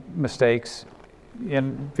same mistakes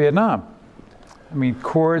in Vietnam. I mean,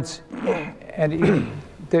 chords, and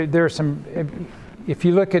there are some, if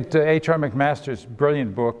you look at H.R. McMaster's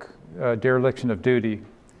brilliant book, Dereliction of Duty,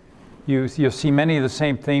 you'll see many of the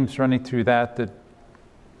same themes running through that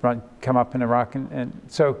come up in Iraq.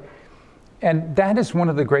 And that is one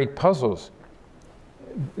of the great puzzles.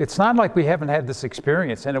 It's not like we haven't had this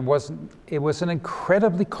experience, and it was an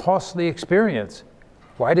incredibly costly experience.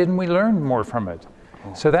 Why didn't we learn more from it?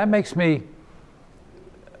 So that makes me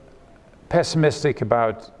pessimistic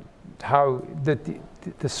about how the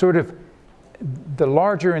sort of the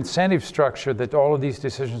larger incentive structure that all of these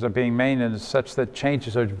decisions are being made in is such that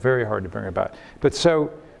changes are very hard to bring about. But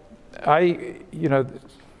so I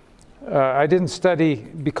didn't study,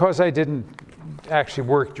 because I didn't actually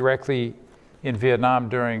work directly in Vietnam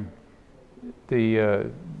during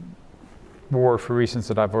the war for reasons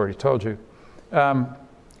that I've already told you.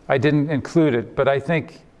 I didn't include it, but I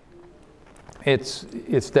think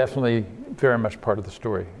it's definitely very much part of the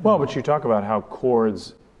story. Well, but you talk about how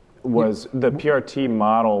chords the PRT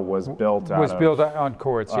model was built on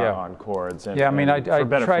chords, yeah. On chords. And, yeah, I mean,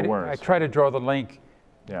 I try to draw the link.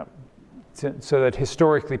 Yeah. So that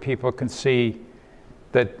historically people can see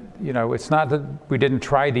that, it's not that we didn't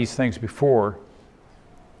try these things before,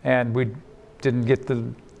 and we didn't get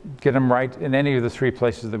them right in any of the 3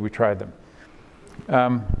 places that we tried them.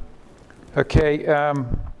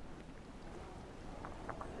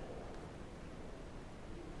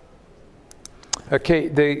 Okay,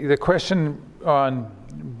 the question on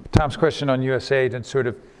Tom's question on USAID and sort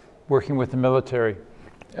of working with the military.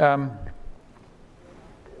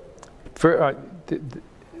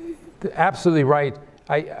 Absolutely right.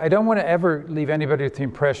 I don't want to ever leave anybody with the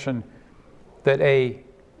impression that a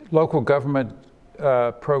local government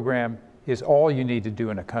program is all you need to do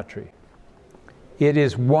in a country. It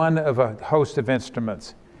is one of a host of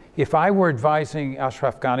instruments. If I were advising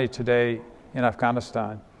Ashraf Ghani today in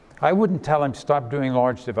Afghanistan, I wouldn't tell him stop doing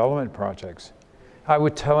large development projects. I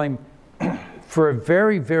would tell him for a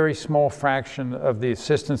very, very small fraction of the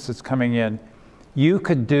assistance that's coming in, you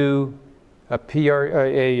could do a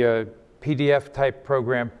PDF type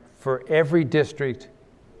program for every district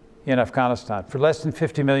in Afghanistan for less than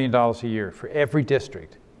 $50 million a year for every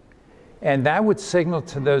district. And that would signal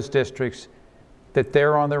to those districts that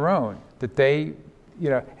they're on their own, that they,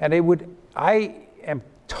 and it would, I am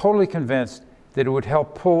totally convinced that it would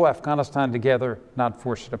help pull Afghanistan together, not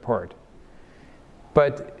force it apart.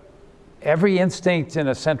 But every instinct in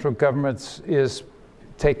a central government is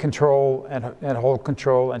take control and hold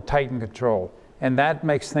control and tighten control. And that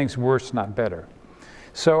makes things worse, not better.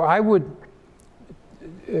 So I would,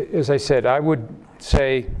 as I said, I would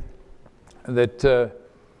say that,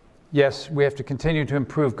 yes, we have to continue to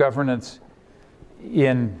improve governance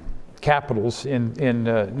in capitals, in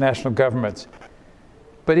national governments.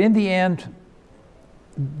 But in the end,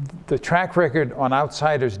 the track record on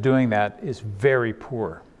outsiders doing that is very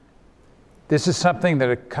poor. This is something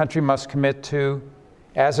that a country must commit to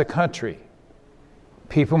as a country.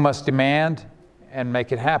 People must demand and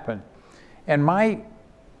make it happen. And my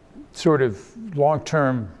sort of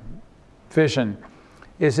long-term vision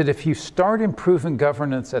is that if you start improving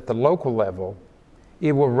governance at the local level,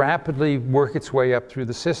 it will rapidly work its way up through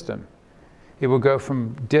the system. It will go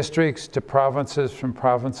from districts to provinces, from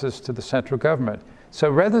provinces to the central government. So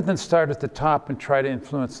rather than start at the top and try to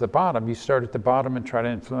influence the bottom, you start at the bottom and try to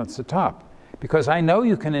influence the top. Because I know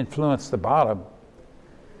you can influence the bottom.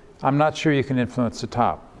 I'm not sure you can influence the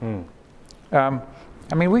top. I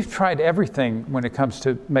mean, we've tried everything when it comes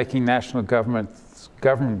to making national governments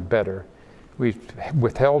govern better. We've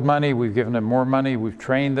withheld money, we've given them more money, we've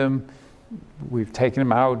trained them, we've taken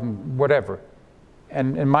them out, and whatever.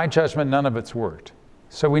 And in my judgment, none of it's worked.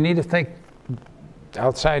 So we need to think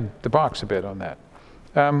outside the box a bit on that.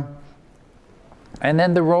 And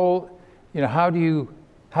then the role, how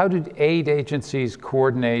did aid agencies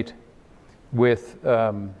coordinate with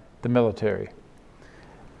the military?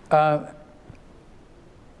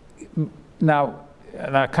 Now,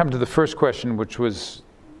 and I come to the first question, which was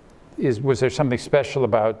there something special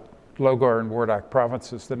about Logar and Wardak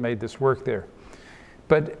provinces that made this work there?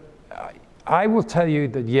 But I will tell you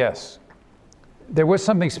that yes, there was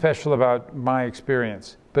something special about my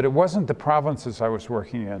experience, but it wasn't the provinces I was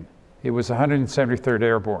working in. It was 173rd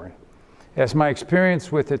Airborne. As my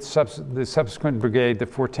experience with the subsequent brigade, the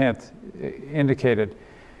 410th, indicated,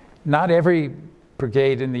 not every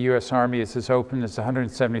brigade in the U.S. Army is as open as the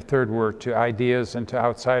 173rd were to ideas and to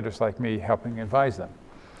outsiders like me helping advise them.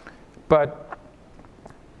 But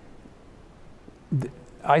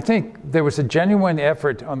I think there was a genuine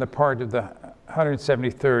effort on the part of the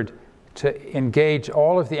 173rd to engage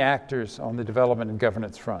all of the actors on the development and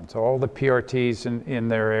governance front, so all the PRTs in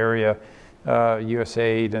their area,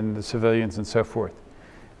 USAID and the civilians and so forth.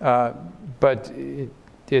 But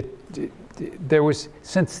there was,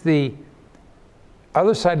 since the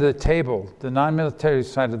other side of the table, the non-military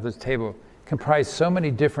side of the table, comprised so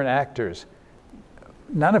many different actors,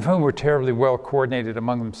 none of whom were terribly well coordinated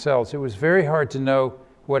among themselves. It was very hard to know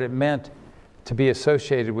what it meant to be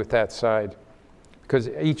associated with that side, because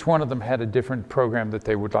each one of them had a different program that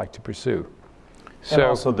they would like to pursue. So, and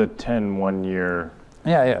also the 10 one-year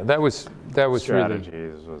that was strategies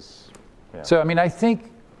really, was. Yeah. So I mean, I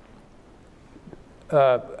think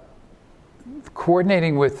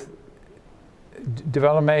coordinating with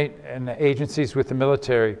development and agencies with the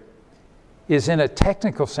military is, in a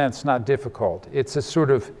technical sense, not difficult. It's a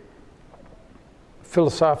sort of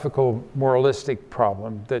philosophical, moralistic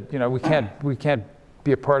problem that we can't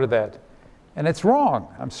be a part of that, and it's wrong.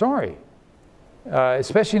 I'm sorry,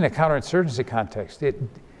 especially in a counterinsurgency context.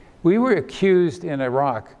 We were accused in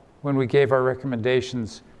Iraq when we gave our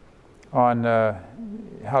recommendations on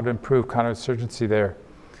how to improve counterinsurgency there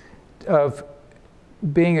of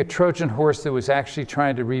being a Trojan horse that was actually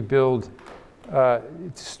trying to rebuild, to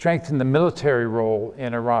strengthen the military role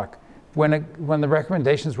in Iraq, when the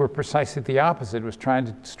recommendations were precisely the opposite. It was trying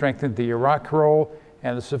to strengthen the Iraq role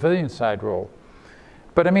and the civilian side role.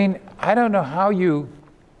 But I mean, I don't know how you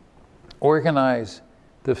organize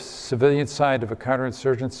the civilian side of a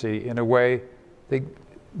counterinsurgency in a way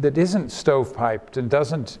that isn't stovepiped and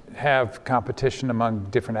doesn't have competition among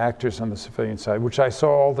different actors on the civilian side, which I saw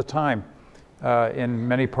all the time in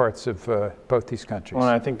many parts of both these countries. Well,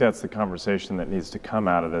 and I think that's the conversation that needs to come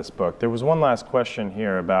out of this book. There was one last question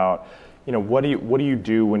here about, what do you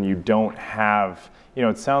do when you don't have,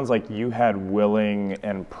 it sounds like you had willing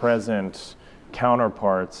and present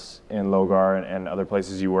counterparts in Logar and other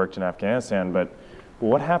places you worked in Afghanistan, but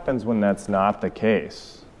what happens when that's not the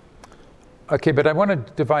case? Okay, but I want to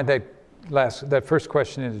divide that first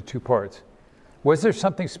question into two parts. Was there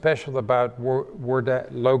something special about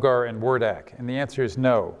Logar and Wardak? And the answer is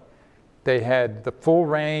no. They had the full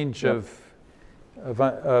range of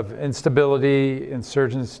instability,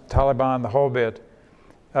 insurgents, Taliban, the whole bit.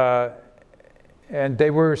 And they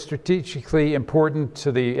were strategically important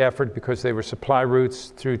to the effort because they were supply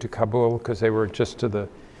routes through to Kabul, because they were just to the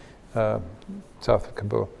south of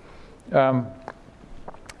Kabul.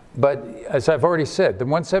 But as I've already said, the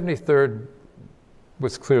 173rd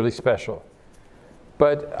was clearly special.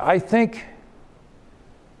 But I think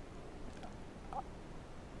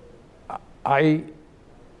the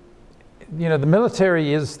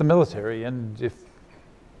military is the military, and if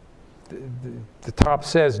the top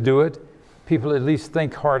says do it, people at least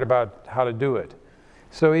think hard about how to do it.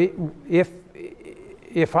 So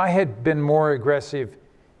if I had been more aggressive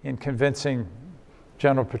in convincing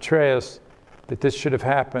General Petraeus that this should have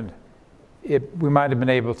happened, we might have been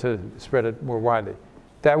able to spread it more widely.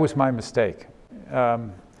 That was my mistake.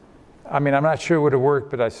 I mean, I'm not sure it would have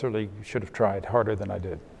worked, but I certainly should have tried harder than I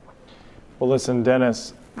did. Well, listen,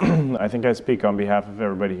 Dennis, I think I speak on behalf of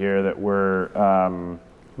everybody here that we're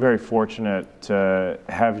very fortunate to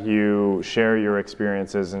have you share your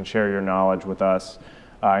experiences and share your knowledge with us.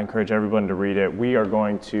 I encourage everyone to read it. We are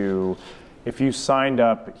going to, if you signed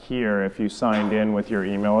up here, if you signed in with your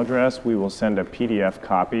email address, we will send a PDF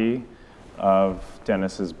copy of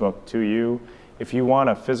Dennis's book to you. If you want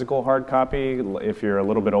a physical hard copy, if you're a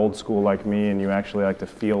little bit old school like me and you actually like to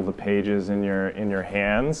feel the pages in your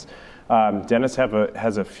hands, Dennis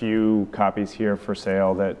has a few copies here for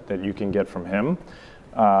sale that you can get from him.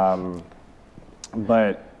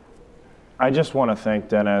 But I just want to thank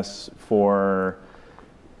Dennis for,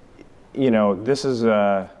 this is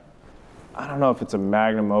I don't know if it's a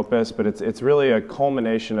magnum opus, but it's really a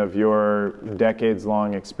culmination of your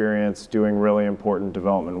decades-long experience doing really important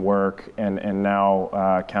development work and now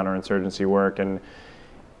counterinsurgency work. And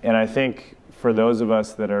I think for those of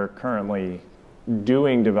us that are currently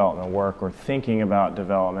doing development work or thinking about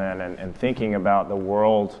development and thinking about the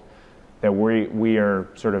world that we are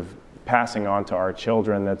sort of passing on to our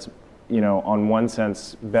children that's, on one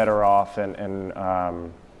sense better off and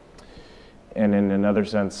in another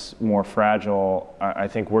sense more fragile, I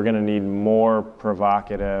think we're going to need more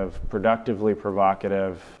productively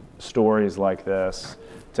provocative stories like this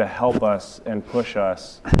to help us and push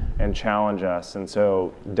us and challenge us. And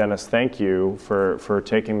so, Dennis, thank you for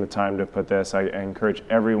taking the time to put this. I encourage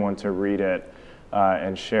everyone to read it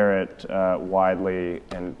and share it widely.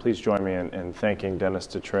 And please join me in thanking Dennis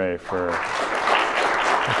Dutray for...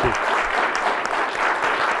 Thank you.